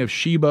the Queen of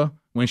Sheba,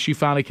 when she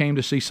finally came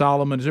to see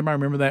Solomon? Does everybody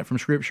remember that from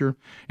Scripture?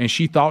 And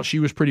she thought she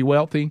was pretty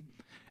wealthy,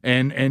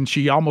 and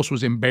she almost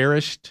was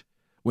embarrassed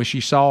when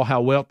she saw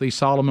how wealthy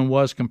Solomon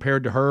was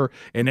compared to her,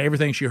 and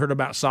everything she heard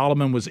about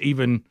Solomon was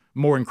even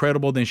more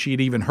incredible than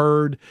she'd even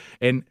heard.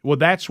 And, well,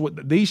 that's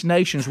what these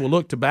nations will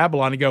look to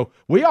Babylon and go,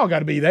 we all got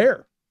to be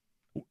there.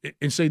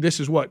 And see, this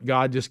is what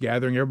God just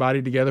gathering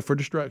everybody together for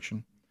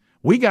destruction.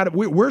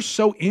 We're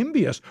so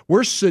envious.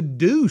 We're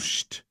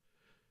seduced.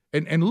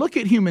 And look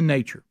at human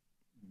nature.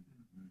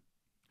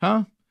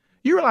 Huh?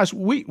 You realize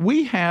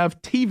we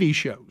have TV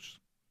shows.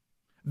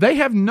 They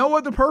have no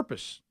other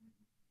purpose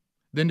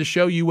than to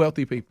show you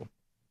wealthy people.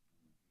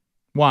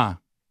 Why?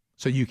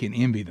 So you can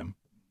envy them.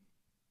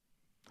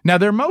 Now,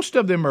 most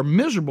of them are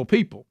miserable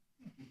people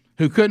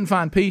who couldn't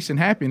find peace and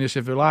happiness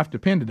if their life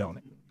depended on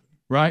it,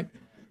 right?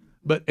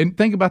 And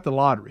think about the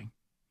lottery.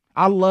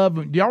 Do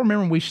y'all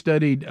remember when we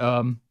studied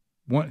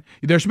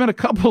there's been a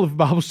couple of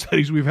Bible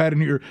studies we've had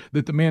in here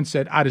that the men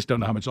said, I just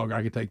don't know how much longer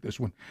I can take this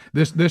one.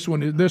 This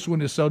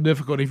one is so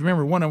difficult. If you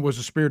remember, one of them was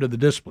the Spirit of the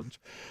Disciplines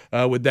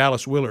with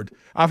Dallas Willard.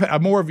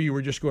 More of you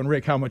were just going,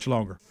 Rick, how much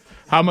longer?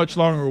 How much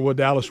longer will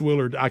Dallas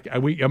Willard?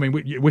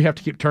 We have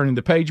to keep turning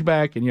the page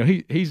back,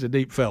 and he's a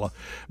deep fella.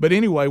 But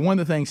anyway, one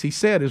of the things he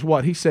said is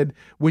what? He said,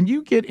 when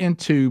you get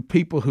into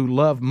people who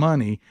love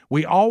money,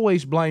 we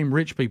always blame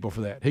rich people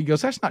for that. He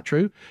goes, that's not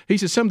true. He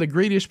said, some of the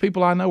greediest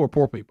people I know are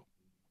poor people.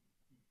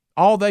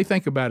 All they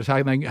think about is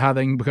how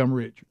they can become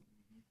rich.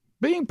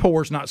 Being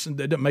poor that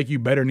doesn't make you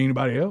better than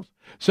anybody else.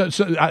 So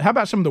how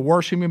about some of the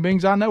worst human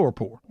beings I know are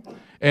poor?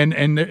 And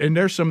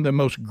there's some of the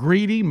most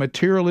greedy,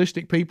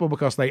 materialistic people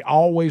because they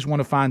always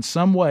want to find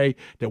some way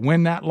to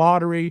win that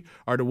lottery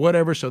or to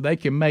whatever so they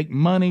can make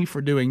money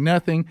for doing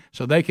nothing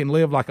so they can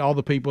live like all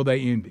the people they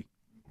envy.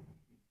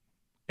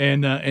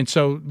 And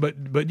so,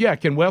 but yeah,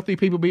 can wealthy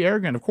people be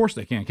arrogant? Of course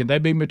they can. Can they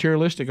be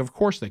materialistic? Of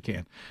course they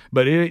can.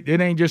 But it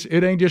ain't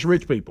just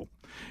rich people.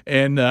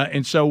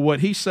 And so what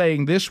he's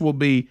saying, we'll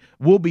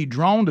be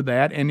drawn to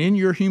that, and in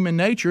your human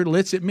nature,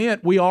 let's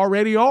admit we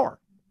already are.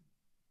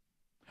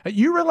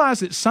 You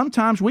realize that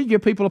sometimes we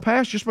give people a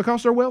pass just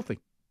because they're wealthy,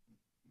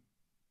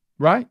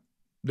 right?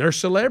 They're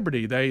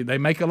celebrity. They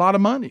make a lot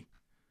of money.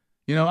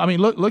 I mean,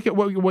 look at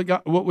what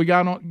we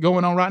got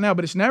going on right now,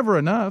 but it's never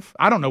enough.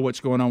 I don't know what's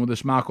going on with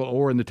this Michael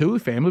Orr and the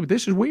Toohey family, but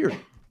this is weird.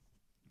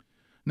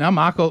 Now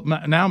Michael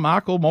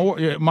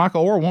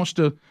Orr wants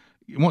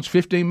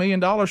 $15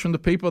 million from the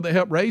people that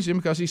helped raise him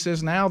because he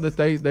says now that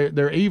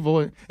they're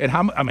evil.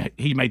 And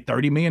he made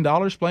 $30 million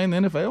playing the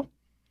NFL.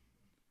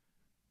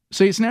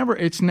 See, it's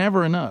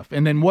never enough.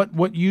 And then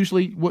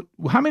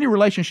how many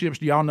relationships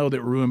do y'all know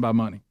that were ruined by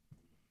money?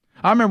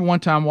 I remember one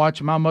time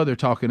watching my mother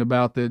talking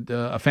about that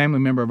a family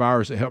member of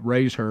ours that helped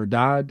raise her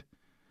died,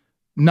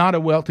 not a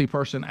wealthy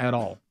person at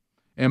all.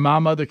 And my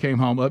mother came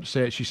home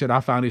upset. She said,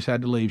 I finally just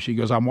had to leave. She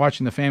goes, I'm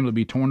watching the family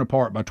be torn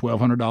apart by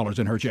 $1,200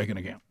 in her checking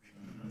account.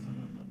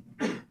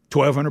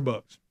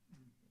 $1,200.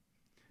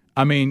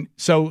 I mean,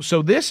 so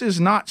this is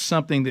not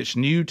something that's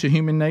new to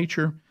human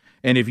nature.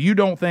 And if you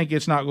don't think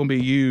it's not going to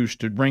be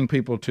used to bring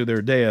people to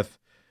their death,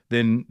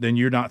 then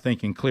you're not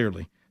thinking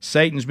clearly.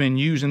 Satan's been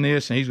using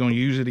this, and he's going to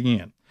use it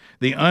again.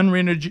 The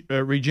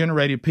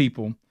unregenerated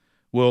people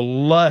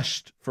will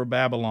lust for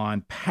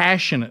Babylon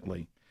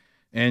passionately.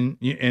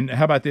 And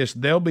how about this?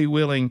 They'll be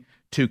willing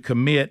to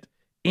commit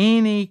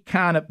any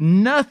kind of,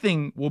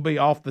 nothing will be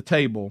off the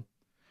table.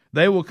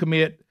 They will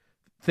commit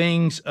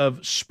things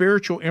of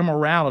spiritual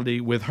immorality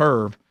with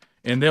her,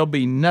 and there'll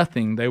be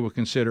nothing they will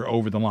consider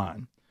over the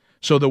line.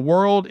 So the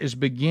world is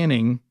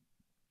beginning,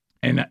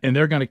 and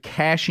they're going to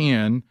cash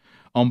in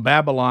on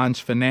Babylon's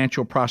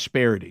financial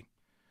prosperity.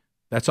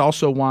 That's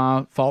also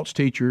why false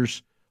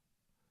teachers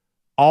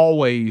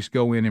always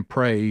go in and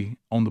prey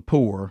on the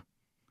poor.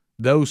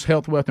 Those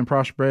health, wealth, and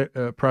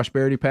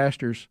prosperity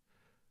pastors,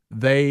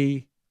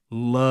 they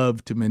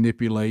love to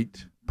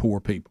manipulate poor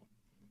people.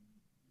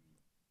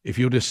 If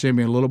you'll just send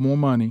me a little more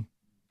money,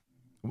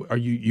 or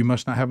you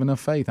must not have enough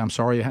faith. I'm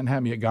sorry it hadn't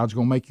happened yet. God's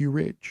going to make you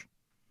rich.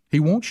 He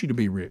wants you to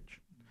be rich.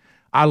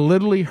 I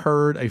literally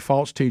heard a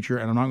false teacher,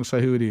 and I'm not going to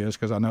say who it is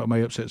because I know it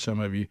may upset some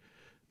of you,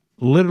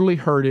 literally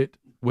heard it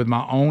with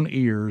my own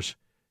ears.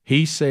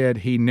 He said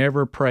he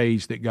never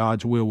prays that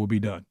God's will be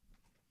done.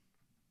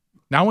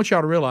 Now, I want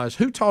y'all to realize,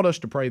 who taught us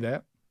to pray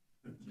that?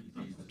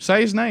 Jesus.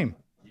 Say his name.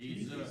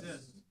 Jesus.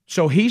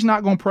 So he's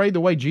not going to pray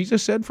the way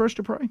Jesus said for us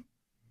to pray?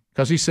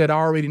 Because he said, I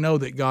already know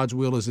that God's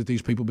will is that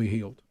these people be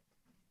healed.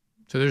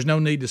 So there's no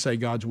need to say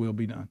God's will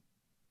be done.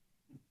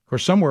 Of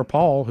course, somewhere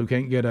Paul, who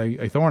can't get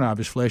a thorn out of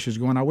his flesh, is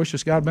going, I wish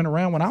this guy had been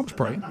around when I was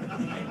praying.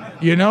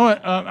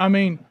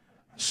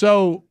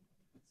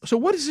 So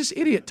what is this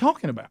idiot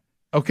talking about?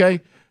 Okay?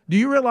 Do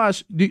you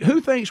realize,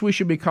 who thinks we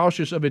should be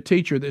cautious of a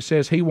teacher that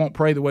says he won't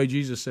pray the way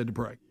Jesus said to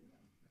pray?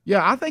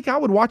 Yeah, I think I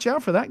would watch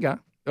out for that guy.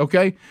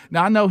 Okay?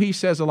 Now, I know he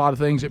says a lot of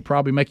things that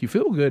probably make you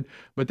feel good,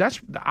 but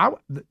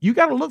you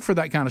got to look for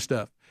that kind of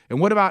stuff. And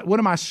what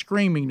am I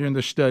screaming during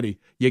this study?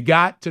 You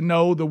got to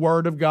know the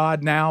Word of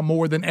God now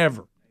more than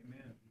ever.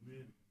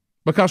 Amen.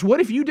 Because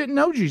what if you didn't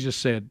know Jesus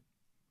said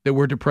that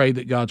we're to pray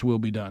that God's will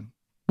be done?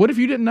 What if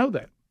you didn't know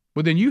that?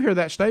 Well, then you hear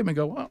that statement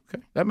and go, oh,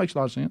 okay, that makes a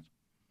lot of sense.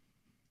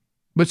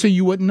 But see,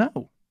 you wouldn't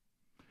know.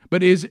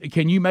 But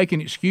can you make an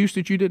excuse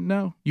that you didn't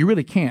know? You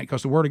really can't,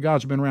 because the Word of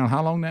God's been around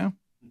how long now?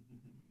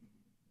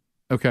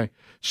 Okay,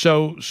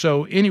 so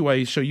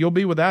anyway, so you'll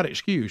be without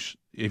excuse.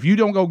 If you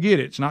don't go get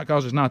it, it's not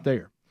because it's not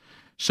there.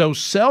 So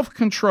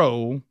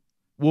self-control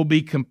will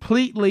be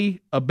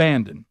completely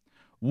abandoned.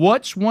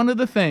 What's one of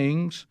the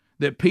things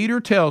that Peter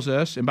tells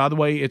us, and by the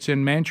way, it's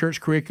in Man Church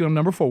Curriculum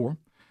number 4,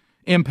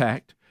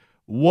 Impact.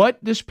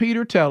 What does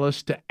Peter tell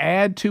us to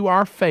add to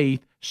our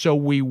faith so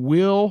we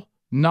will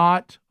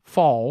not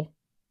fall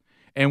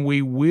and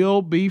we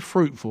will be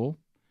fruitful?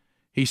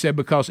 He said,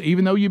 because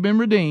even though you've been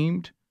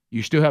redeemed,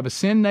 you still have a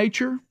sin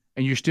nature,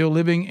 and you're still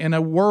living in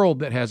a world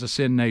that has a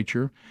sin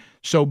nature.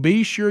 So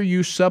be sure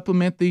you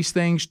supplement these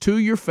things to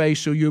your faith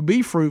so you'll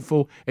be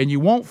fruitful and you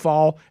won't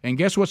fall. And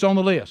guess what's on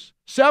the list?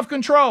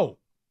 Self-control.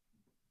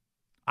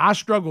 I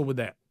struggle with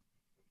that.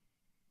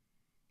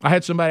 I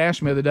had somebody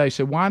ask me the other day,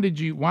 said, why do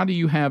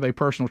you have a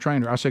personal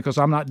trainer? I said, because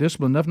I'm not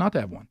disciplined enough not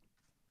to have one.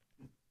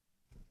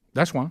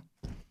 That's why.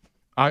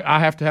 I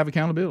have to have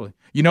accountability.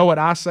 You know what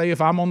I say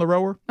if I'm on the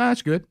rower?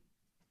 That's good.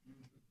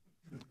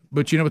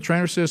 But you know what the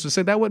trainer says? I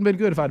said, that wouldn't have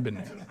been good if I'd been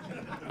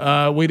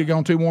there. We'd have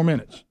gone 2 more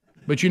minutes.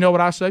 But you know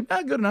what I say?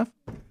 Good enough.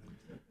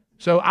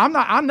 So I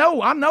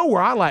know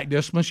where I lack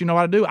discipline. So you know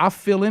what I do? I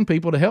fill in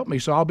people to help me,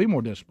 so I'll be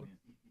more disciplined.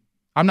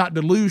 I'm not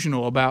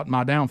delusional about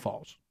my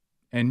downfalls.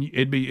 And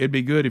it'd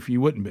be good if you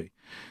wouldn't be.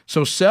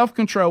 So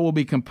self-control will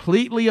be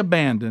completely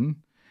abandoned,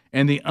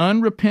 and the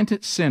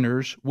unrepentant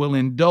sinners will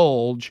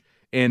indulge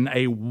in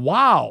a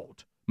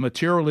wild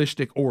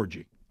materialistic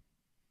orgy.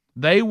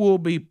 They will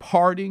be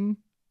partying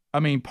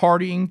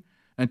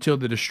until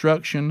the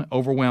destruction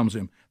overwhelms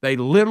them. They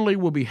literally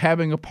will be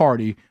having a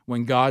party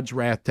when God's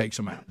wrath takes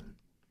them out.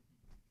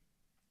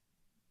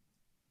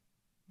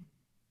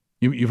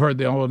 You've heard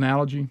the old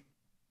analogy?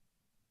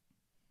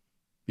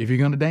 If you're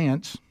going to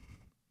dance,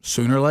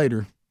 sooner or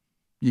later,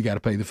 you got to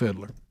pay the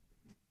fiddler.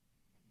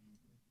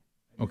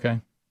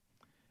 Okay?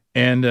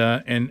 And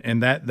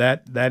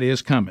that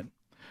is coming.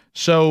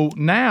 So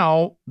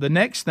now the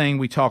next thing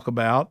we talk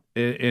about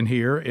in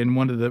here, in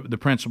one of the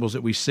principles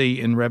that we see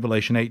in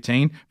Revelation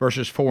 18,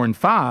 verses 4 and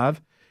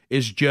 5,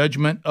 is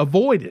judgment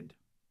avoided.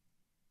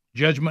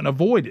 Judgment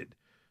avoided.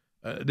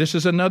 This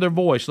is another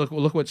voice.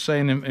 Look what's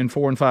saying in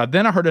 4 and 5.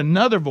 Then I heard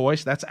another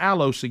voice, that's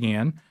allos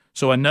again,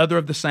 so another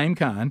of the same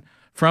kind,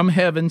 from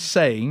heaven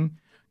saying,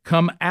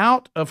 "Come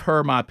out of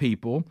her, my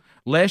people,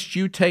 lest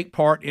you take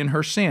part in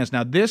her sins."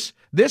 Now this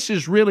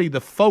is really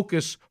the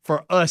focus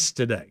for us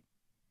today.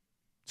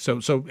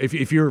 So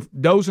if you're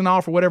dozing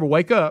off or whatever,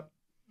 wake up,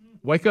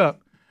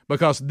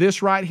 because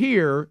this right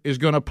here is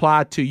going to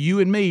apply to you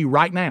and me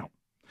right now.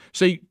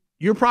 See,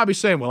 you're probably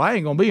saying, well, I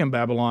ain't going to be in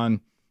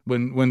Babylon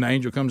when the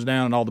angel comes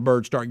down and all the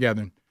birds start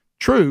gathering.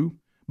 True,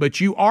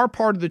 but you are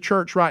part of the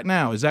church right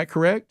now. Is that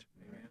correct?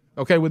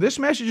 Okay, well, this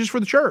message is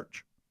for the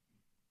church.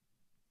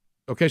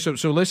 Okay, so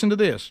listen to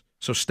this.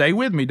 So stay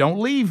with me. Don't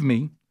leave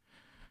me.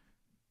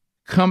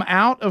 Come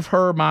out of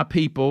her, my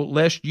people,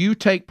 lest you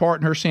take part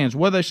in her sins.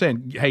 What are they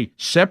saying? Hey,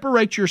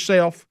 separate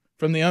yourself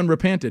from the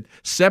unrepentant.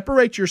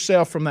 Separate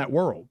yourself from that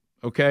world,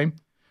 okay?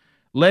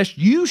 Lest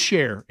you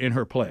share in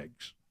her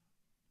plagues.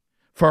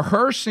 For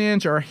her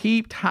sins are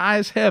heaped high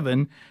as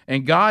heaven,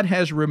 and God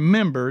has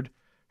remembered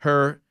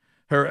her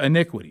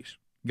iniquities.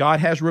 God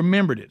has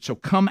remembered it. So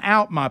come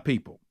out, my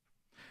people.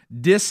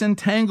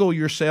 Disentangle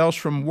yourselves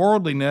from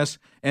worldliness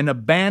and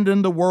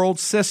abandon the world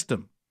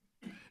system.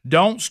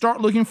 Don't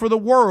start looking for the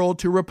world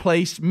to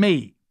replace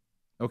me,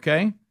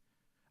 okay?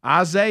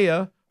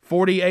 Isaiah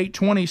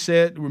 48:20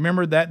 said,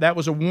 remember that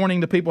was a warning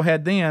the people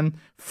had then,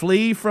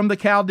 flee from the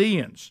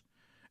Chaldeans.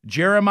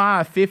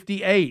 Jeremiah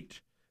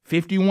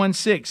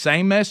 51:6,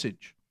 same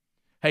message.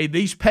 Hey,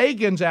 these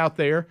pagans out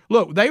there,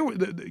 look,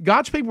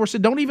 God's people were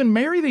said, don't even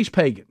marry these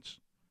pagans.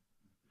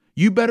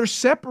 You better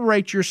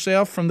separate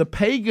yourself from the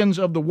pagans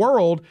of the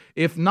world.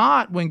 If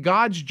not, when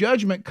God's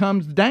judgment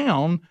comes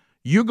down,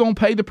 you're going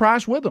to pay the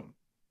price with them,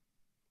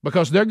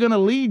 because they're going to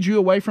lead you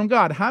away from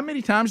God. How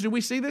many times do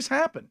we see this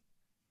happen?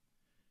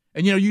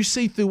 And, you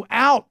see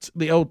throughout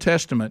the Old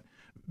Testament,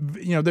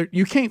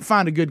 you can't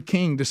find a good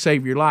king to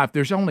save your life.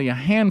 There's only a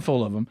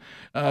handful of them.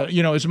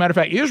 As a matter of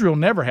fact, Israel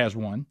never has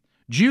one.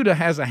 Judah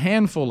has a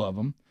handful of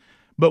them.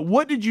 But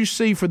what did you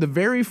see for the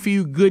very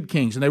few good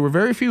kings? And there were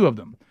very few of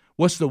them.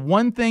 What's the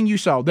one thing you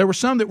saw? There were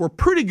some that were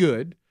pretty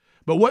good,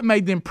 but what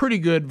made them pretty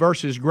good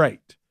versus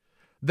great?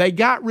 They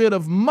got rid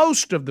of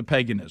most of the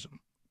paganism,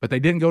 but they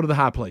didn't go to the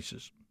high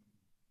places.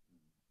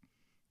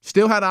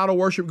 Still had idol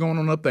worship going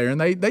on up there, and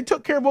they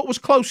took care of what was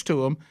close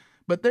to them,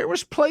 but there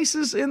was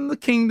places in the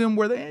kingdom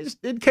where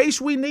in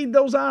case we need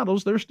those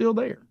idols, they're still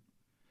there.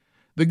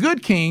 The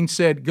good king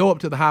said, go up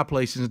to the high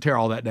places and tear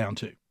all that down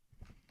too.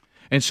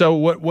 And so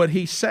what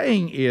he's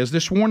saying is,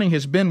 this warning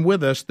has been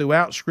with us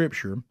throughout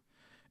Scripture,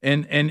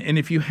 and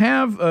if you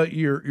have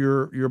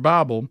your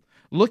Bible,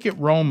 look at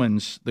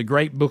Romans, the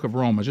great book of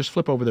Romans. Just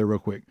flip over there real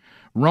quick.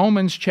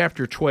 Romans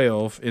chapter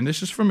 12, and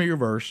this is a familiar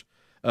verse.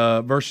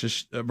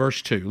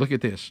 Verse 2. Look at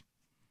this.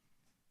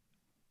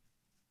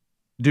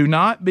 Do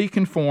not be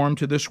conformed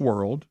to this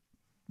world,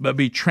 but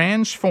be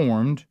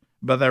transformed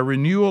by the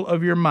renewal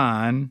of your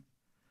mind,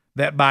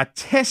 that by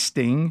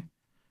testing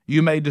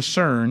you may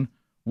discern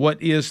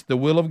what is the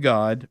will of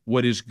God,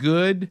 what is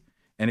good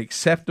and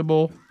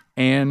acceptable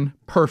and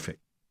perfect.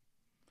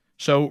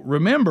 So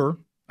remember,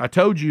 I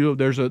told you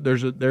there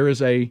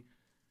is a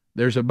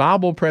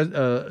Bible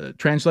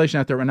translation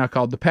out there right now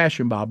called the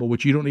Passion Bible,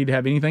 which you don't need to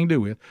have anything to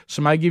do with.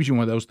 Somebody gives you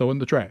one of those, throw it in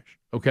the trash,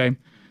 okay?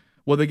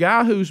 Well, the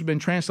guy who's been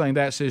translating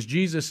that says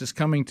Jesus is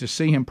coming to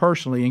see him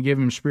personally and give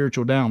him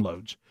spiritual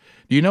downloads.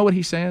 Do you know what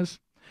he says?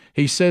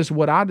 He says,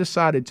 what I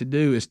decided to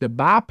do is to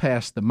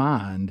bypass the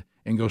mind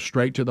and go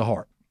straight to the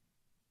heart.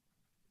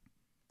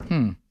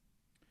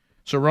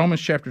 So Romans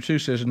chapter 2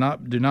 says,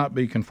 do not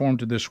be conformed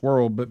to this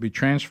world, but be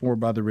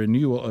transformed by the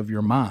renewal of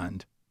your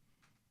mind.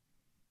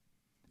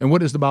 And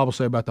what does the Bible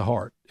say about the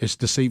heart? It's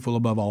deceitful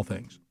above all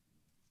things.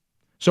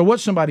 So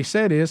what somebody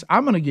said is,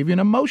 I'm going to give you an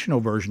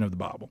emotional version of the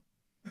Bible.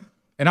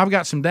 And I've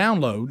got some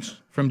downloads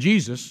from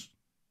Jesus.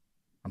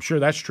 I'm sure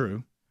that's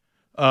true.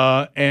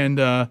 And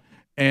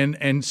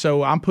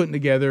so I'm putting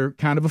together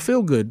kind of a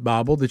feel-good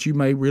Bible that you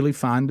may really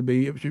find to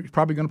be, you're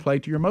probably going to play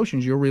to your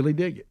emotions. You'll really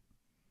dig it.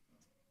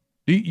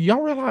 Do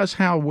y'all realize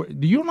do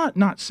you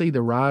not see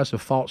the rise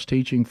of false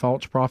teaching,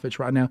 false prophets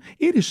right now?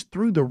 It is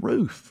through the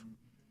roof.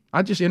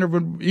 I just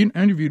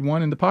interviewed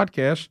one in the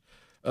podcast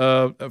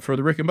for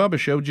the Rick and Bubba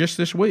show just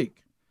this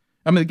week.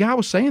 I mean, the guy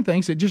was saying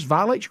things that just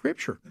violate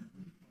Scripture.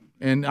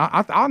 And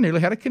I nearly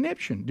had a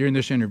conniption during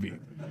this interview.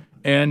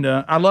 And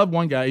I love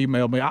one guy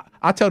emailed me.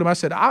 I told him, I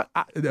said, I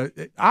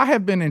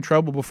have been in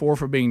trouble before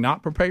for being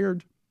not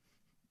prepared.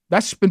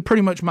 That's been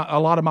pretty much a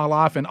lot of my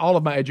life and all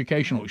of my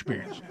educational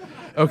experience.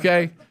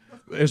 Okay?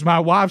 As my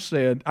wife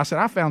said, I said,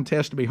 I found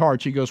tests to be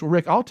hard. She goes, well,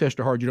 Rick, all tests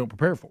are hard you don't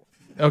prepare for.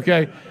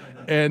 Okay?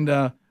 And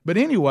but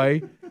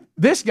anyway,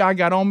 this guy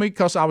got on me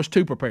because I was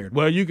too prepared.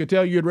 Well, you could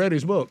tell you'd read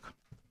his book.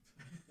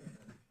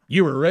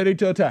 You were ready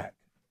to attack.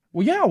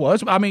 Well, yeah, I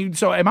was. I mean,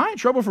 so am I in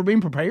trouble for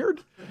being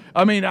prepared?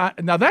 I mean,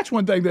 now that's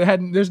one thing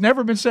there's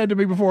never been said to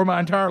me before in my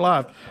entire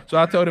life. So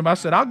I told him, I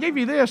said, I'll give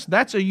you this.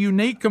 That's a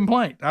unique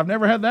complaint. I've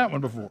never had that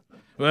one before.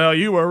 Well,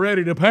 you were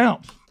ready to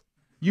pounce.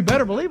 You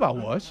better believe I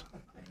was.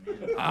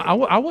 I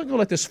wasn't going to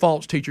let this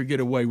false teacher get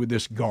away with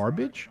this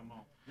garbage.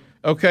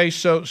 Okay,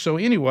 so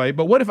anyway,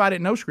 but what if I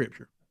didn't know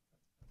Scripture?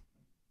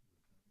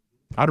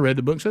 I'd have read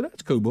the book and said,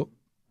 that's a cool book.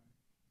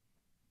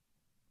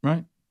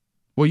 Right?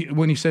 Well,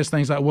 when he says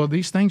things like, well,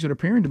 these things that are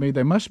appearing to me,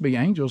 they must be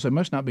angels, they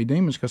must not be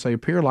demons because they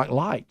appear like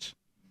lights.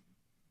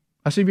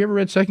 I said, have you ever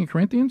read 2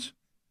 Corinthians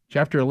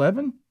chapter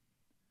 11?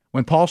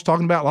 When Paul's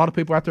talking about a lot of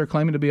people out there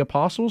claiming to be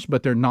apostles,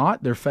 but they're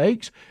not, they're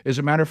fakes. As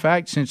a matter of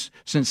fact, since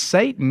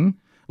Satan,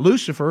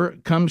 Lucifer,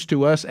 comes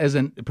to us as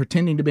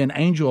pretending to be an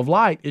angel of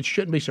light, it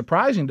shouldn't be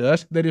surprising to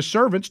us that his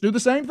servants do the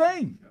same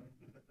thing.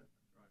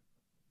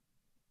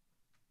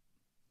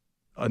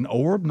 An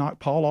orb knocked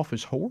Paul off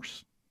his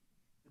horse?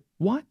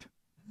 What?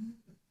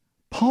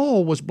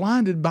 Paul was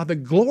blinded by the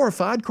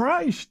glorified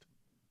Christ.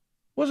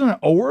 Wasn't an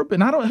orb?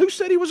 And who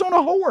said he was on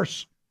a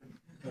horse?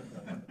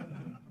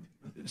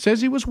 It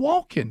says he was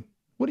walking.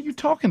 What are you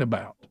talking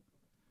about?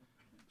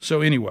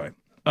 So anyway,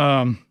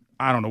 I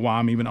don't know why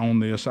I'm even on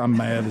this. I'm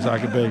mad as I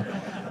could be.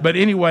 But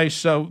anyway,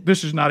 so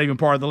this is not even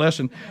part of the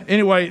lesson.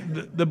 Anyway,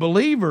 the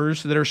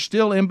believers that are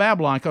still in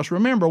Babylon, because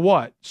remember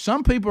what?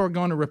 Some people are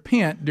going to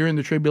repent during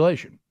the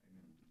tribulation.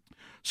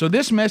 So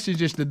this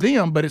message is to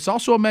them, but it's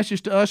also a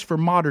message to us for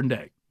modern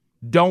day.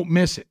 Don't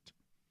miss it,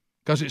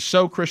 because it's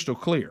so crystal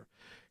clear.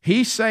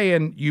 He's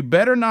saying you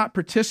better not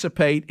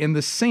participate in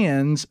the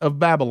sins of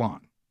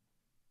Babylon.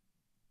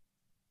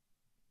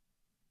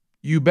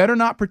 You better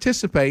not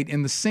participate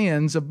in the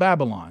sins of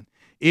Babylon.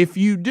 If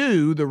you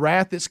do, the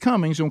wrath that's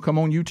coming is going to come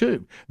on you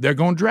too. They're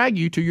going to drag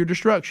you to your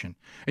destruction.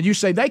 And you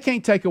say, they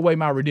can't take away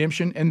my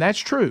redemption, and that's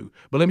true.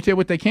 But let me tell you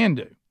what they can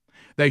do.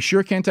 They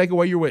sure can take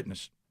away your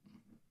witness.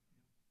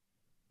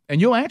 And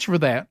you'll answer for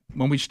that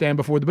when we stand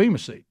before the Bema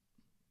seat.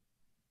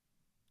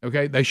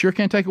 Okay? They sure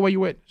can take away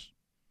your witness.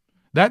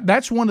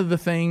 That's one of the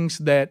things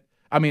that,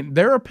 I mean,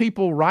 there are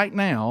people right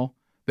now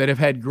that have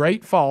had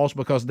great falls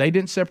because they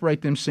didn't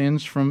separate them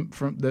sins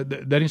they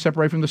didn't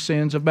separate from the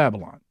sins of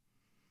Babylon.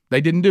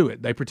 They didn't do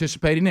it. They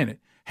participated in it.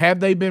 Have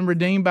they been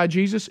redeemed by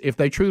Jesus? If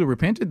they truly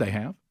repented, they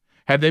have.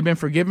 Have they been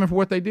forgiven for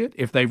what they did?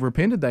 If they've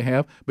repented, they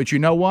have. But you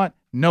know what?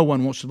 No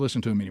one wants to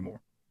listen to them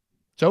anymore.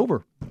 It's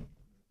over.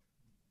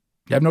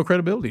 You have no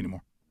credibility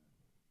anymore.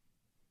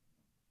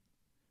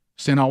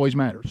 Sin always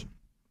matters.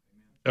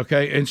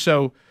 Okay, and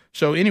so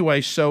anyway,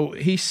 so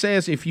he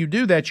says, if you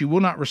do that, you will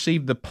not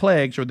receive the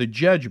plagues or the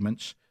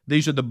judgments.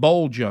 These are the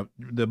bowl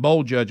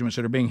judgments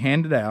that are being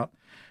handed out.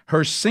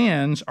 Her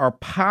sins are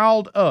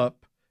piled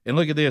up, and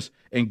look at this,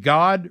 and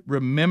God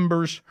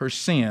remembers her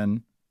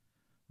sin.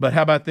 But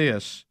how about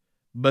this?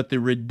 But the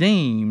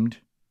redeemed,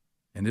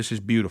 and this is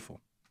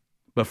beautiful,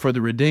 but for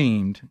the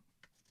redeemed,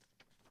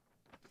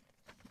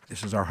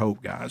 this is our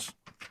hope, guys,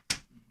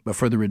 but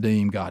for the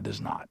redeemed, God does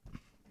not.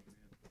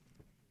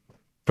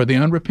 For the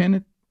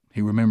unrepentant,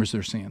 he remembers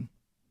their sin.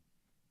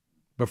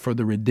 But for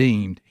the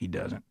redeemed, he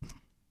doesn't.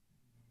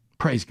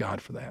 Praise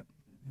God for that,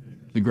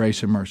 the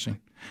grace and mercy.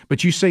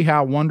 But you see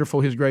how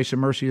wonderful his grace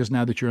and mercy is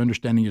now that you're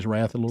understanding his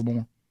wrath a little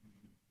more?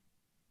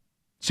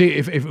 See,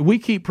 if we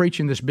keep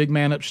preaching this big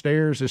man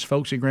upstairs, this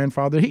folksy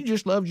grandfather, he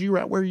just loves you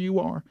right where you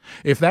are.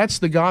 If that's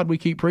the God we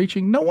keep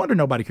preaching, no wonder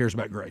nobody cares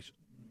about grace.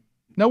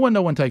 No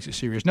one takes it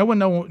serious. No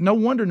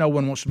wonder no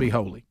one wants to be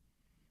holy.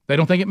 They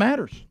don't think it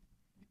matters.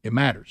 It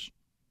matters.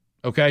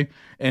 Okay?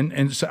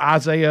 And so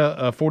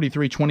Isaiah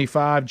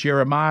 43:25,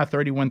 Jeremiah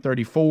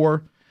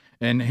 31:34,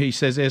 and he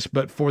says this,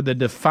 but for the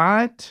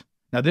defiant,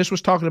 now this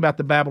was talking about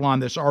the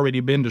Babylon that's already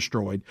been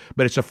destroyed,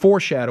 but it's a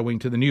foreshadowing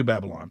to the new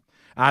Babylon.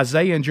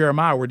 Isaiah and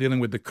Jeremiah were dealing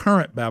with the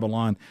current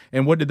Babylon,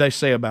 and what did they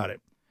say about it?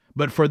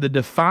 But for the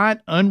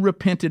defiant,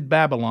 unrepented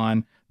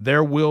Babylon,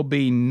 there will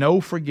be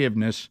no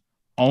forgiveness,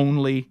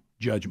 only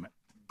judgment.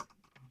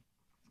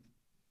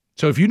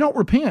 So if you don't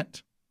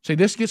repent, see,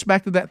 this gets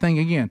back to that thing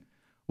again.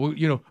 Well,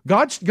 you know,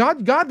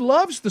 God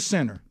loves the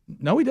sinner.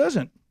 No, he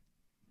doesn't.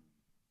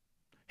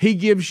 He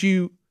gives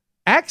you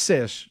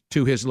access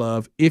to his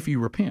love if you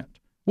repent.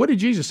 What did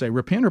Jesus say?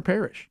 Repent or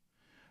perish.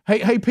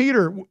 Hey,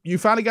 Peter, you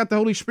finally got the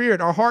Holy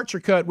Spirit. Our hearts are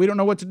cut. We don't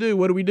know what to do.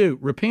 What do we do?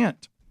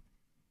 Repent.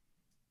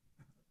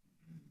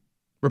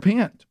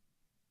 Repent.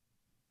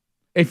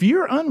 If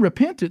you're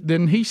unrepentant,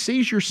 then he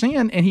sees your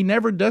sin and he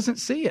never doesn't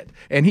see it.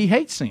 And he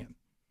hates sin.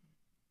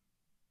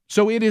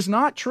 So it is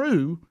not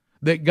true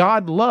that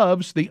God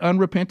loves the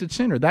unrepentant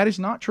sinner. That is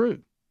not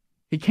true.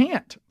 He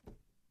can't.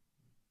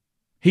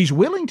 He's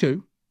willing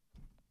to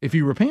if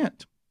you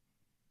repent.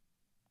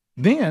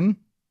 Then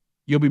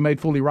you'll be made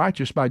fully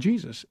righteous by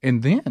Jesus.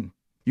 And then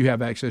you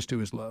have access to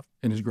his love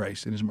and his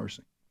grace and his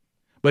mercy.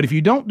 But if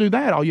you don't do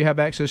that, all you have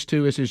access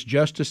to is his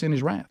justice and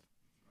his wrath.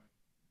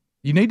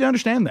 You need to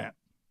understand that.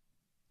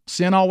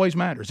 Sin always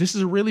matters. This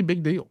is a really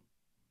big deal.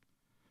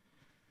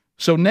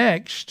 So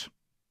next,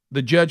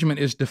 the judgment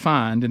is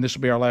defined, and this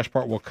will be our last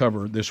part we'll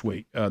cover this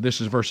week.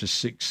 This is verses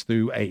 6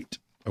 through 8,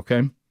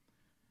 okay?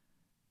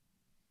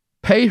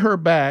 Pay her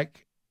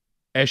back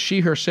as she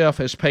herself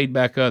has paid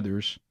back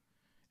others,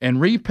 and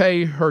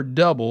repay her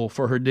double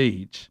for her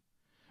deeds.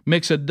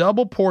 Mix a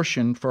double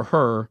portion for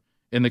her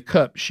in the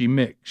cup she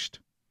mixed.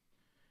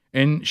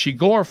 And she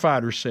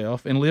glorified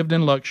herself and lived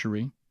in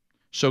luxury,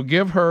 so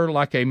give her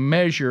like a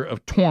measure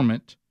of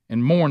torment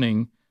and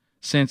mourning,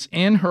 since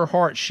in her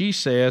heart she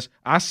says,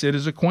 I sit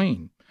as a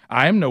queen.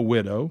 I am no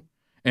widow,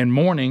 and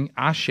mourning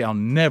I shall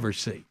never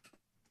see.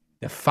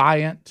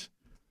 Defiant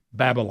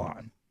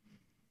Babylon.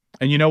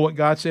 And you know what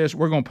God says?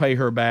 We're going to pay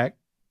her back.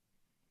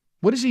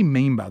 What does he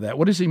mean by that?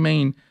 What does he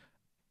mean?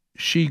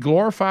 She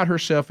glorified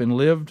herself and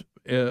lived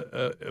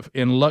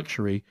in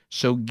luxury,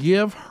 so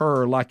give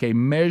her like a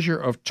measure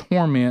of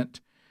torment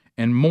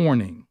and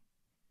mourning.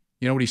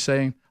 You know what he's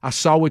saying? I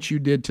saw what you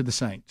did to the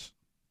saints.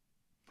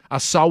 I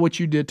saw what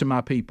you did to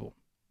my people,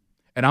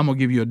 and I'm going to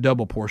give you a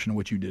double portion of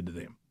what you did to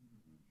them.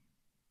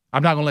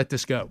 I'm not going to let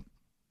this go.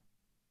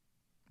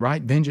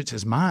 Right? Vengeance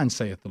is mine,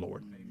 saith the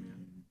Lord.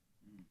 Amen.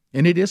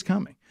 And it is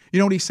coming. You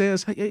know what he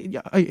says? Hey,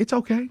 it's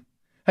okay.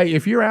 Hey,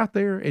 if you're out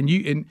there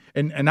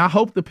and I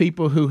hope the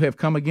people who have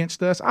come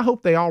against us, I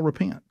hope they all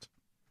repent.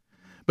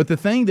 But the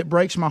thing that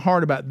breaks my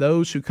heart about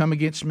those who come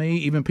against me,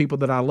 even people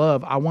that I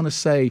love, I want to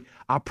say,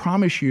 I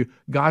promise you,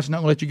 God's not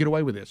going to let you get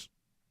away with this.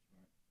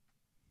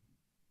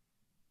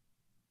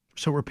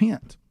 So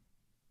repent.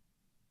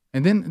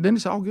 And then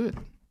it's all good.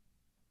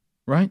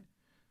 Right?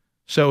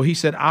 So he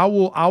said, I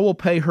will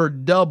pay her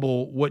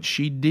double what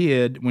she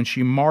did when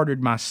she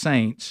martyred my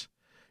saints.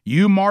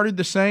 You martyred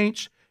the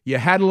saints. You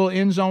had a little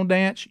end zone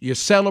dance. You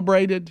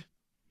celebrated.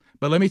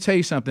 But let me tell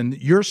you something.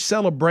 Your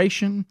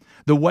celebration,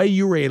 the way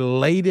you were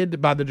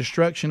elated by the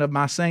destruction of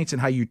my saints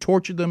and how you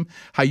tortured them,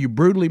 how you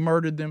brutally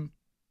murdered them,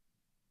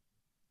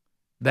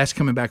 that's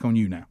coming back on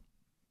you now.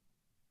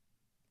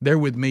 They're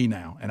with me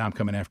now, and I'm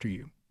coming after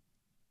you.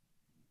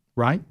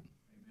 Right?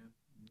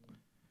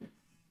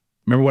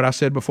 Remember what I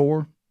said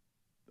before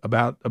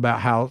about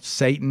how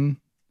Satan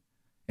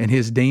and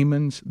his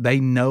demons, they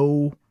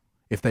know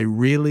if they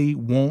really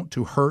want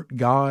to hurt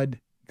God,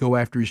 go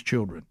after his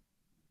children,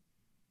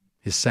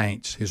 his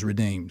saints, his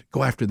redeemed.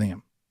 Go after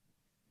them.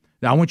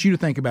 Now, I want you to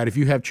think about if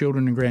you have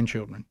children and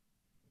grandchildren.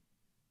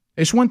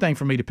 It's one thing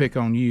for me to pick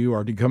on you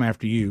or to come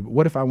after you, but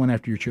what if I went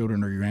after your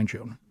children or your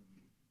grandchildren?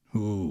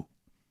 Ooh.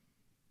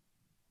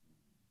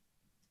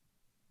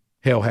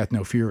 Hell hath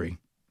no fury,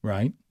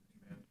 right?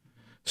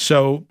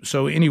 So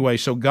anyway,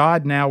 so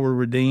God now will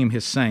redeem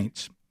his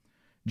saints.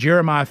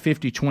 Jeremiah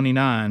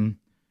 50:29,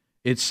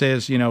 it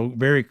says,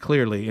 very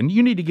clearly, and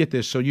you need to get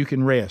this so you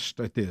can rest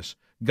at this.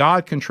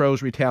 God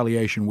controls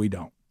retaliation, we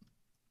don't.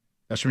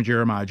 That's from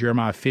Jeremiah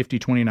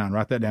 50:29.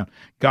 Write that down.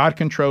 God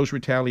controls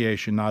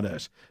retaliation, not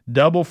us.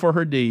 Double for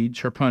her deeds,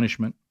 her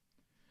punishment.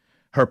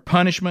 Her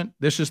punishment,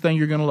 this is the thing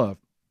you're going to love.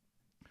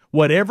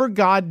 Whatever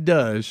God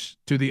does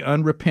to the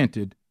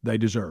unrepented, they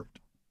deserved.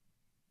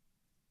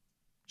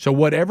 So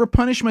whatever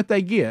punishment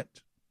they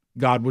get,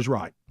 God was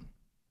right.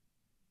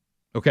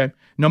 Okay?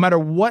 No matter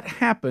what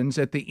happens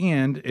at the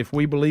end, if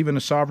we believe in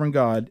a sovereign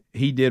God,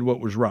 he did what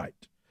was right.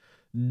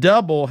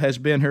 Double has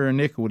been her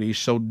iniquity,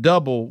 so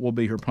double will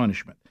be her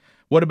punishment.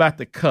 What about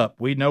the cup?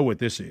 We know what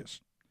this is.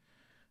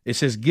 It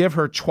says, give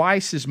her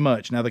twice as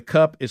much. Now, the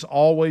cup is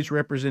always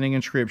representing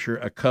in Scripture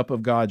a cup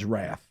of God's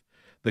wrath.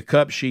 The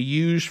cup she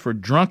used for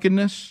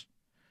drunkenness,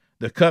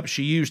 the cup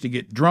she used to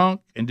get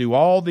drunk and do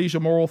all these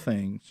immoral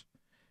things,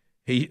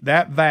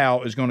 that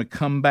vow is going to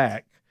come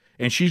back,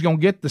 and she's going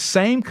to get the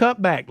same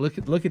cup back. Look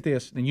at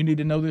this, and you need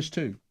to know this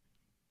too.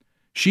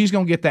 She's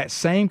going to get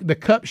the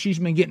cup she's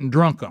been getting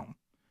drunk on.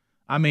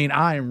 I mean,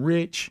 I am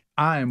rich,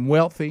 I am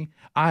wealthy,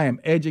 I am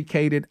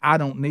educated, I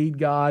don't need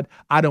God,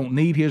 I don't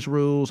need his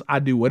rules, I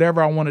do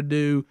whatever I want to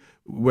do,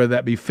 whether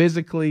that be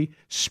physically,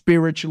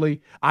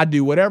 spiritually, I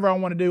do whatever I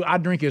want to do, I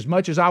drink as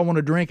much as I want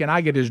to drink, and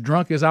I get as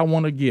drunk as I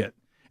want to get.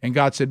 And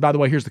God said, by the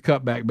way, here's the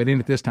cup back, but in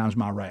it this time is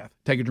my wrath.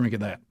 Take a drink of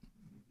that.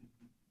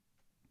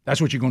 That's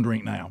what you're going to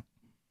drink now.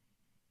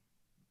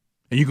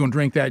 And you're going to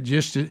drink that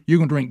you're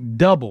going to drink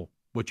double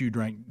what you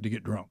drank to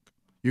get drunk.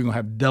 You're going to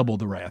have double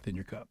the wrath in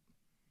your cup.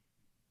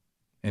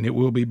 And it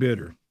will be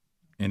bitter,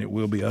 and it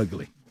will be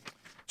ugly.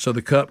 So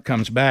the cup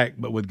comes back,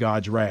 but with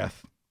God's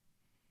wrath.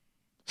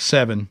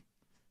 7,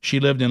 she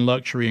lived in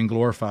luxury and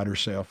glorified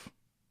herself.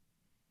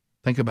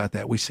 Think about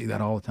that. We see that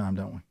all the time,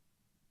 don't we?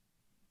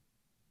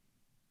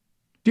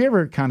 Do you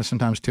ever kind of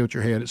sometimes tilt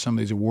your head at some of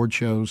these award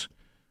shows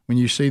when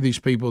you see these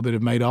people that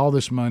have made all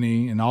this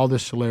money and all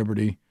this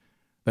celebrity?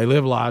 They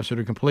live lives that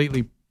are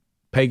completely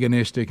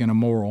paganistic and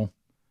immoral.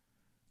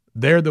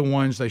 They're the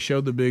ones they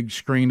show the big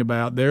screen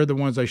about. They're the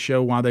ones they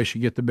show why they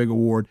should get the big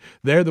award.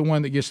 They're the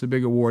one that gets the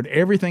big award.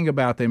 Everything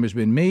about them has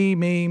been me,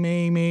 me,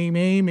 me, me,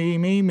 me, me,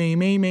 me, me,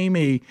 me, me,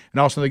 me. And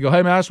also they go,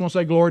 hey, man, I just want to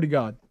say glory to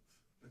God.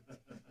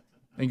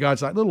 And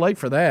God's like, a little late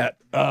for that.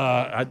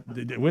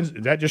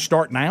 Did that just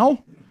start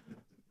now?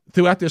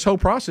 Throughout this whole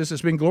process,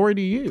 it's been glory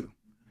to you.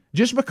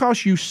 Just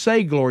because you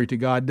say glory to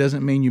God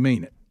doesn't mean you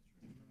mean it.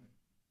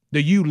 Do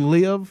you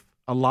live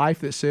a life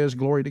that says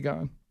glory to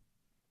God?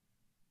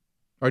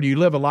 Or do you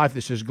live a life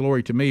that says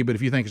glory to me, but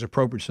if you think it's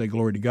appropriate to say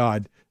glory to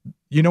God,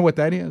 you know what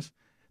that is?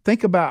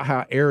 Think about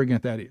how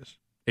arrogant that is.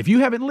 If you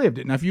haven't lived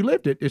it, now if you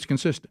lived it, it's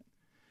consistent.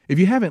 If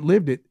you haven't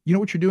lived it, you know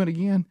what you're doing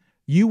again?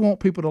 You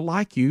want people to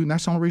like you, and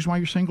that's the only reason why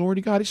you're saying glory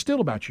to God. It's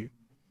still about you.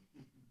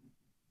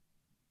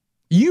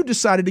 You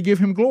decided to give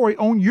him glory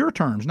on your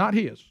terms, not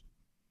his.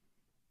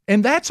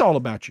 And that's all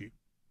about you.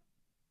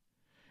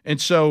 And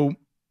so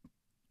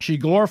she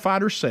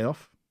glorified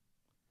herself,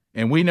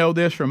 and we know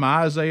this from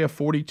Isaiah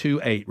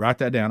 42:8. Write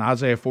that down,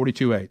 Isaiah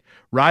 42:8.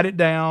 Write it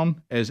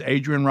down, as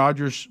Adrian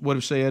Rogers would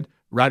have said,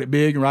 write it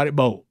big and write it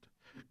bold.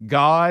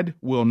 God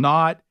will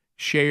not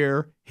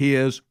share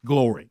his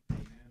glory.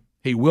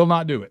 He will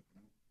not do it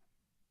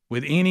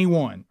with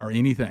anyone or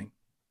anything.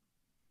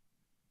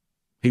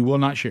 He will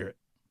not share it.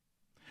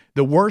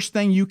 The worst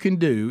thing you can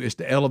do is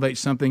to elevate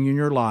something in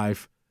your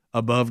life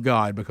above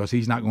God, because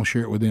he's not going to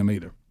share it with them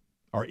either,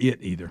 or it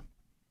either.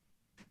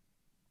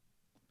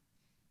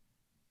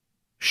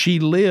 She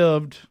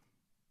lived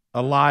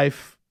a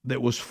life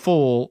that was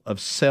full of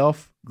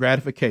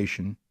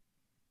self-gratification,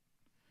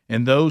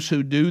 and those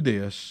who do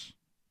this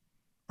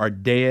are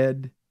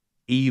dead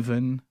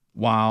even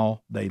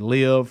while they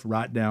live.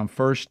 Write down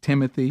 1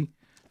 Timothy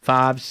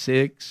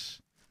 5:6.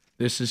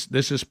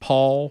 This is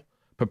Paul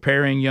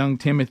preparing young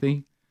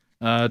Timothy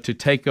to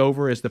take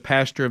over as the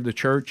pastor of the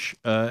church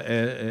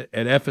at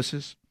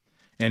Ephesus,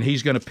 and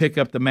he's going to pick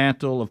up the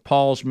mantle of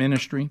Paul's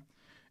ministry.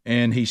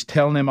 And he's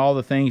telling him all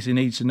the things he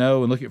needs to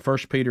know. And look at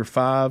 1 Peter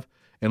 5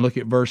 and look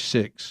at verse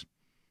 6.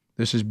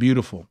 This is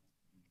beautiful.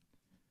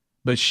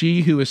 But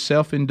she who is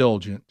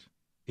self-indulgent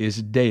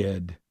is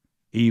dead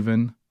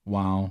even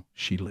while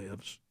she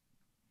lives.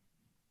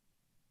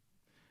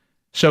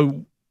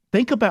 So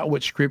think about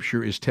what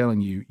Scripture is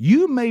telling you.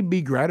 You may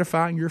be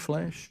gratifying your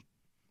flesh.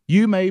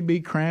 You may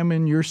be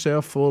cramming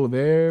yourself full of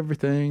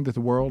everything that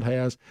the world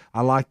has.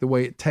 I like the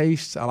way it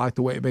tastes. I like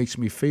the way it makes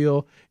me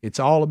feel. It's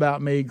all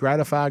about me.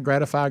 Gratify,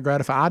 gratify,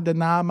 gratify. I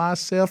deny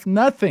myself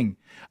nothing.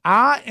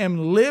 I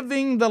am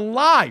living the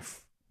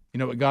life. You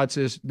know what God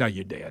says? No,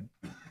 you're dead.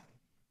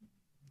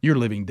 You're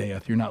living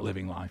death. You're not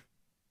living life.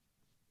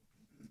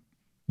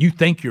 You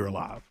think you're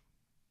alive,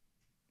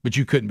 but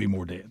you couldn't be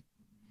more dead.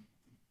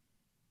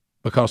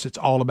 Because it's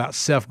all about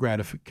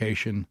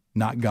self-gratification,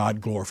 not God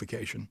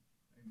glorification.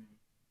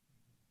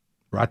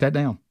 Write that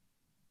down.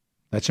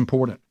 That's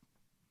important.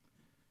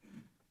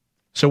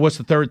 So what's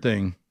the third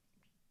thing?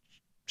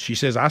 She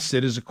says, I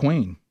sit as a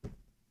queen,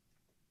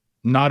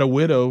 not a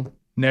widow.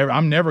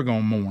 I'm never going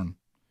to mourn.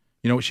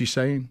 You know what she's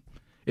saying?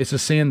 It's a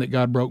sin that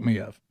God broke me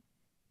of.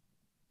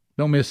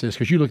 Don't miss this,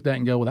 because you look at that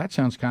and go, well, that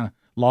sounds kind of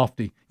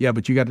lofty. Yeah,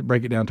 but you got to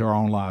break it down to our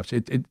own lives.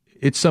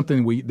 It's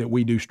something that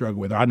we do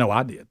struggle with. I know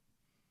I did.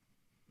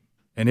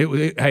 And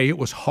it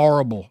was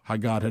horrible how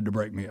God had to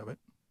break me of it.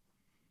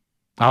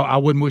 I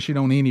wouldn't wish it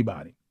on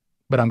anybody,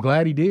 but I'm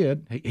glad he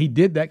did. He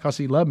did that because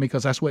he loved me,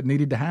 because that's what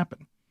needed to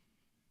happen.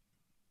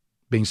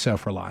 Being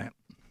self-reliant.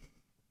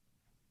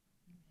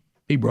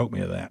 He broke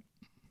me of that.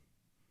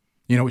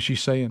 You know what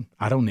she's saying?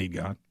 I don't need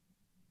God.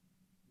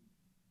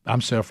 I'm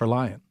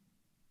self-reliant.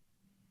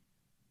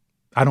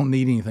 I don't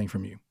need anything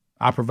from you.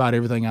 I provide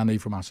everything I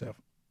need for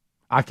myself.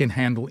 I can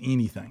handle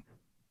anything.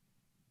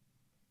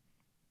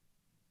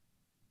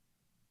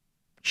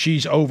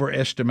 She's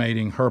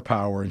overestimating her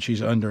power, and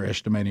she's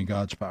underestimating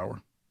God's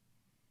power.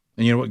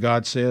 And you know what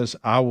God says?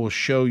 I will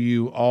show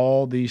you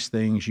all these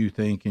things you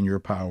think in your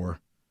power.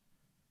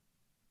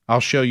 I'll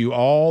show you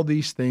all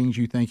these things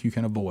you think you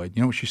can avoid.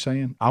 You know what she's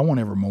saying? I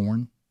won't ever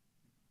mourn.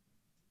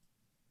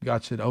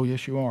 God said, oh,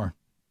 yes, you are.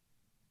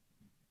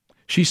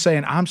 She's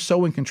saying, I'm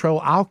so in control,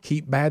 I'll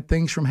keep bad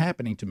things from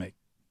happening to me.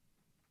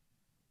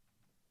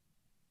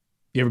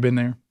 You ever been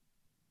there?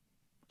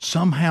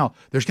 Somehow,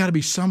 there's got to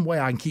be some way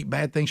I can keep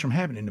bad things from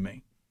happening to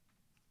me.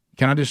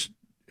 Can I just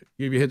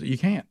give you a heads up? You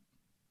can't.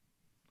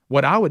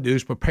 What I would do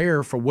is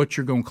prepare for what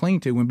you're going to cling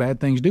to when bad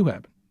things do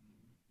happen.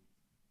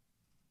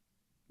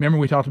 Remember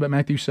we talked about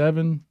Matthew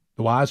 7,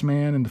 the wise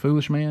man and the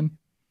foolish man?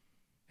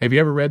 Have you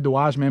ever read the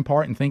wise man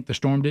part and think the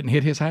storm didn't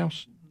hit his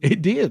house?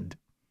 It did.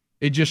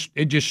 It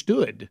just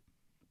stood.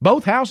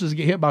 Both houses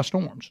get hit by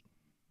storms.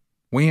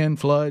 Wind,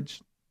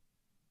 floods,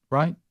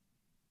 right?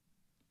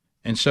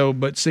 And so,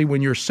 but see,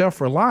 when you're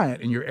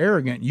self-reliant and you're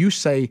arrogant, you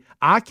say,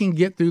 I can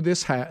get through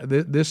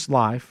this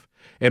life,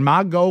 and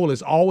my goal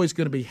is always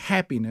going to be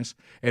happiness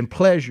and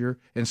pleasure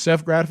and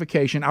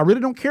self-gratification. I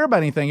really don't care about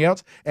anything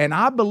else, and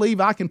I believe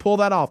I can pull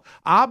that off.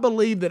 I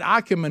believe that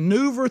I can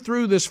maneuver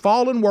through this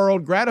fallen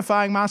world,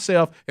 gratifying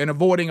myself and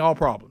avoiding all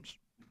problems.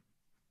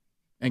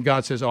 And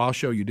God says, oh, I'll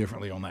show you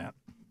differently on that.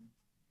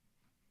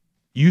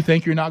 You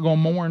think you're not going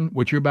to mourn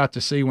what you're about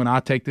to see when I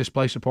take this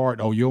place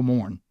apart? Oh, you'll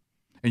mourn.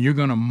 And you're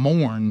going to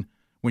mourn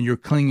when you're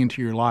clinging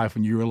to your life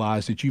and you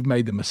realize that you've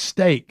made the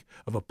mistake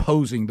of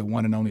opposing the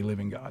one and only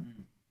living God.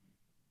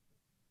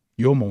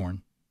 You'll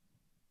mourn.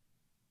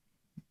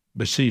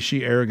 But see,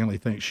 she arrogantly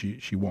thinks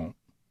she won't.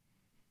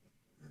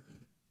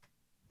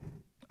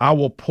 I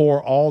will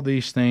pour all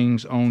these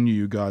things on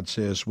you, God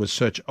says, with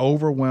such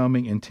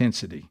overwhelming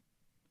intensity.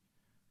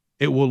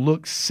 It will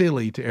look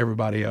silly to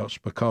everybody else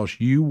because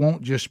you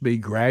won't just be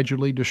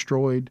gradually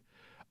destroyed.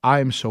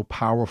 I am so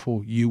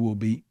powerful, you will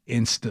be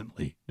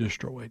instantly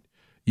destroyed.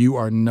 You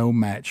are no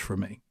match for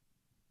me.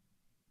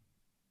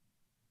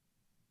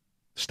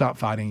 Stop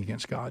fighting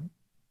against God.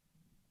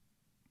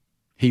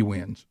 He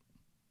wins.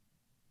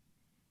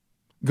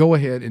 Go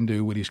ahead and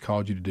do what he's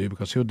called you to do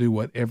because he'll do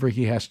whatever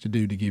he has to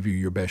do to give you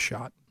your best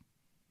shot.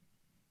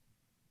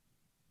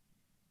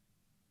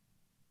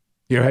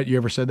 You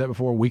ever said that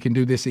before? We can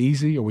do this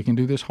easy or we can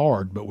do this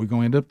hard, but we're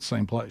going to end up at the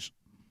same place.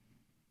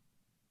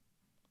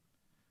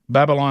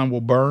 Babylon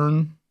will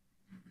burn.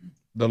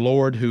 The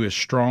Lord who is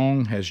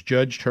strong has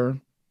judged her.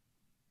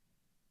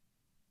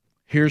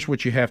 Here's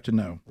what you have to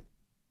know.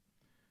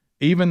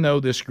 Even though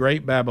this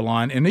great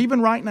Babylon, and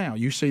even right now,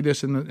 you see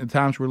this in the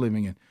times we're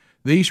living in,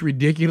 these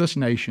ridiculous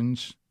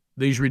nations,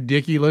 these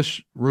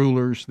ridiculous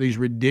rulers, these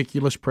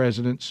ridiculous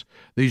presidents,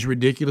 these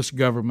ridiculous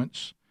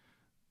governments,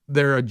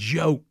 they're a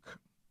joke.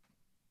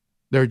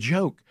 They're a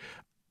joke.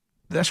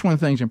 That's one of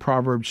the things in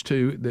Proverbs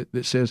 2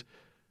 that says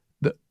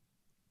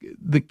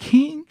the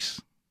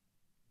kings,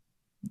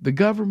 the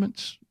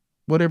governments,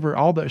 whatever,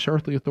 all that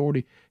earthly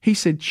authority, he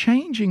said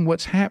changing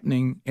what's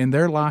happening in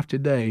their life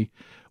today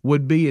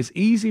would be as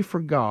easy for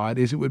God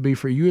as it would be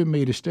for you and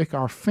me to stick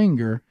our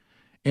finger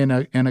in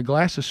a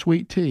glass of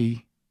sweet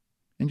tea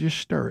and just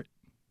stir it.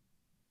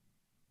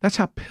 That's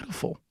how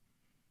pitiful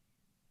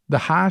the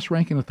highest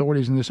ranking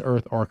authorities in this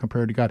earth are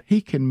compared to God.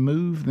 He can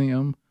move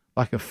them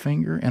like a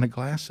finger in a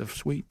glass of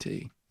sweet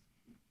tea.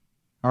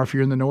 Or if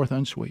you're in the north,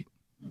 unsweet.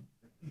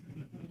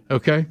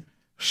 Okay?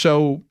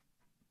 So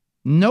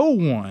no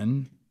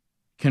one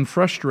can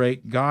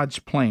frustrate God's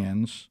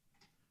plans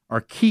or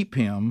keep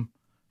him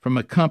from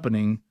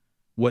accompanying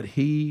what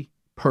he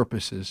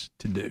purposes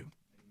to do.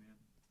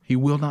 He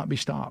will not be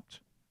stopped.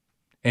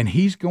 And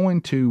he's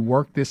going to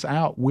work this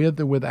out with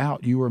or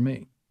without you or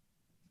me.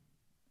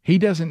 He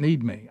doesn't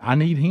need me. I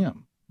need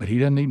him, but he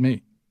doesn't need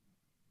me.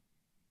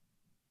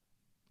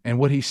 And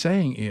what he's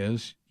saying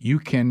is, you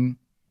can,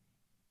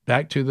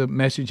 back to the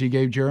message he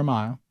gave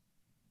Jeremiah,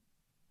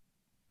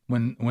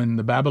 when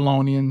the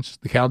Babylonians,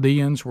 the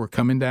Chaldeans were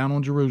coming down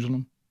on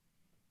Jerusalem,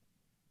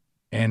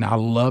 and I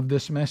love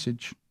this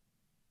message.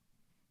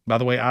 By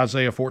the way,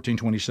 Isaiah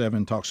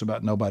 14:27 talks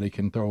about nobody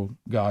can throw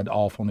God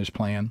off on his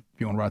plan.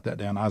 If you want to write that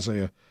down,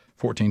 Isaiah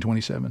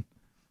 14:27.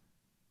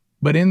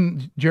 But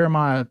in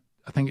Jeremiah,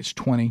 I think it's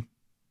 20,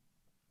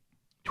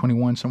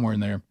 21, somewhere in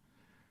there,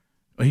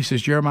 he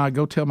says, Jeremiah,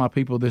 go tell my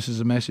people this is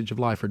a message of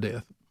life or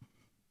death.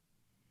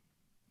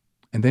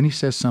 And then he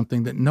says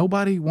something that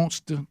nobody wants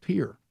to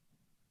hear.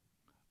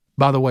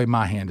 By the way,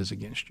 my hand is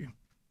against you.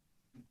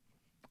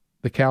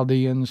 The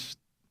Chaldeans,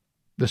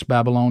 this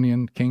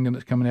Babylonian kingdom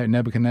that's coming out,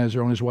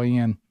 Nebuchadnezzar on his way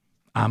in,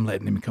 I'm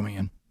letting him come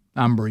in.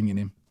 I'm bringing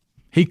him.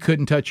 He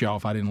couldn't touch y'all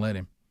if I didn't let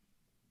him.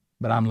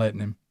 But I'm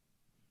letting him.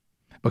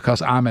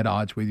 Because I'm at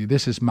odds with you.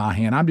 This is my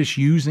hand. I'm just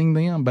using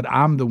them, but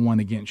I'm the one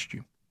against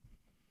you.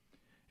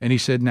 And he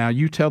said, now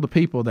you tell the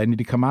people they need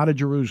to come out of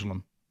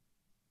Jerusalem,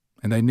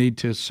 and they need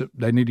to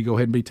go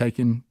ahead and be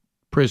taken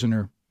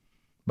prisoner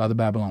by the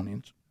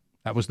Babylonians.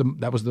 That was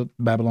the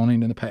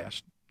Babylonian in the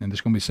past, and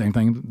it's going to be the same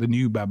thing, the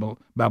new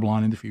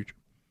Babylon in the future.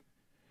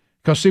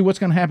 Because see what's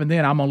going to happen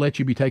then, I'm going to let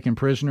you be taken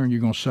prisoner, and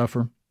you're going to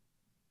suffer.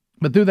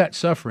 But through that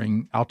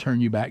suffering, I'll turn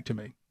you back to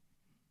me.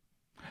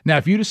 Now,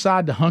 if you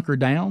decide to hunker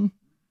down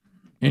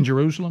in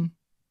Jerusalem,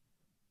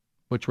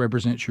 which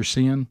represents your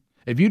sin,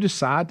 if you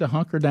decide to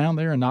hunker down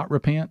there and not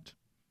repent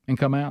and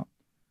come out,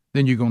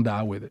 then you're going to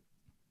die with it.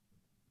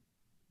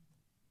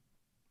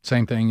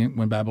 Same thing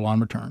when Babylon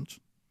returns.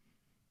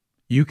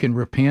 You can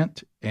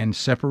repent and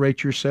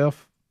separate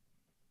yourself,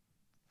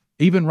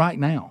 even right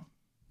now,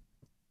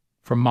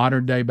 from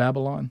modern-day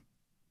Babylon,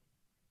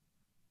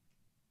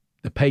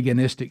 the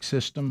paganistic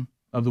system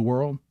of the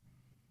world,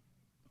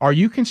 or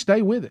you can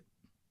stay with it,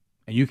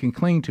 and you can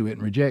cling to it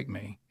and reject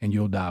me, and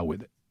you'll die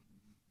with it.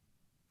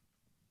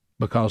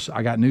 Because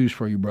I got news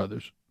for you,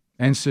 brothers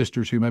and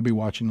sisters who may be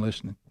watching,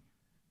 listening.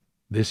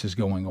 This is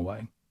going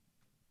away.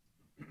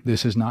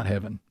 This is not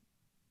heaven.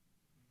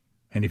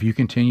 And if you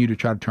continue to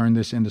try to turn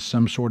this into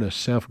some sort of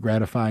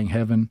self-gratifying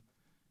heaven,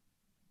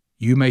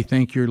 you may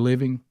think you're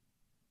living,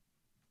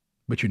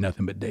 but you're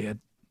nothing but dead.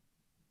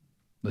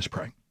 Let's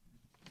pray.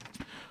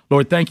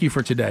 Lord, thank you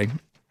for today.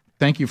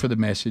 Thank you for the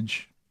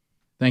message.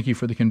 Thank you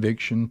for the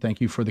conviction. Thank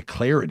you for the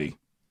clarity.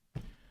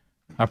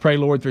 I pray,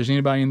 Lord, if there's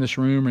anybody in this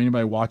room or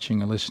anybody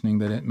watching and listening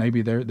that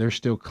maybe they're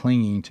still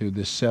clinging to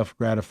this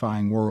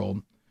self-gratifying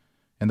world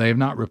and they have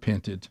not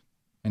repented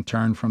and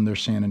turned from their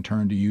sin and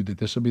turned to you, that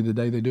this will be the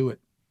day they do it.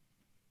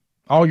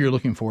 All you're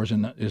looking for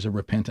is a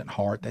repentant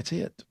heart. That's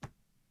it.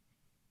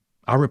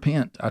 I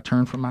repent. I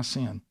turn from my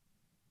sin.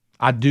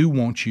 I do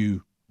want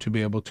you to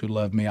be able to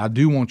love me. I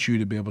do want you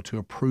to be able to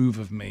approve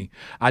of me.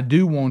 I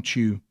do want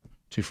you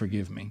to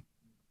forgive me.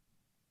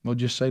 Well,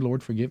 just say,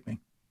 Lord, forgive me.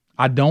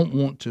 I don't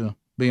want to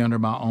be under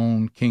my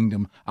own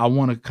kingdom. I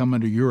want to come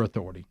under your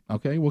authority.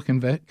 Okay, well,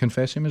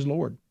 confess him as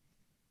Lord.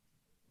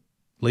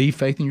 Leave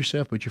faith in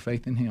yourself, put your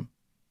faith in him.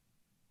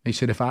 He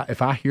said, if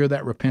I hear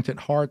that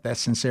repentant heart, that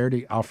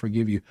sincerity, I'll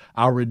forgive you.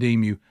 I'll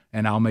redeem you,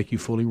 and I'll make you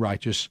fully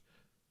righteous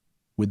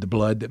with the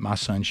blood that my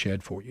son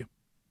shed for you.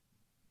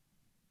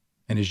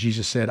 And as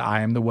Jesus said,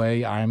 I am the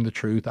way, I am the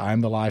truth, I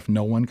am the life.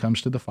 No one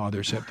comes to the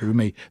Father except through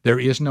me. There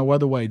is no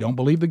other way. Don't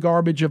believe the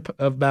garbage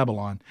of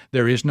Babylon.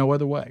 There is no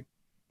other way.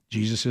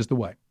 Jesus is the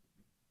way.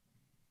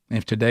 And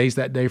if today's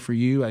that day for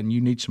you and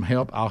you need some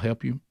help, I'll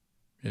help you.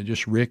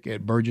 Just Rick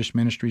at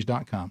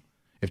burgessministries.com.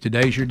 If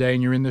today's your day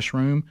and you're in this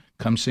room,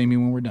 come see me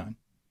when we're done.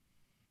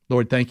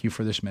 Lord, thank you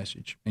for this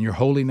message. In your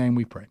holy name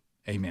we pray.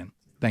 Amen.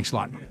 Thanks a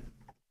lot.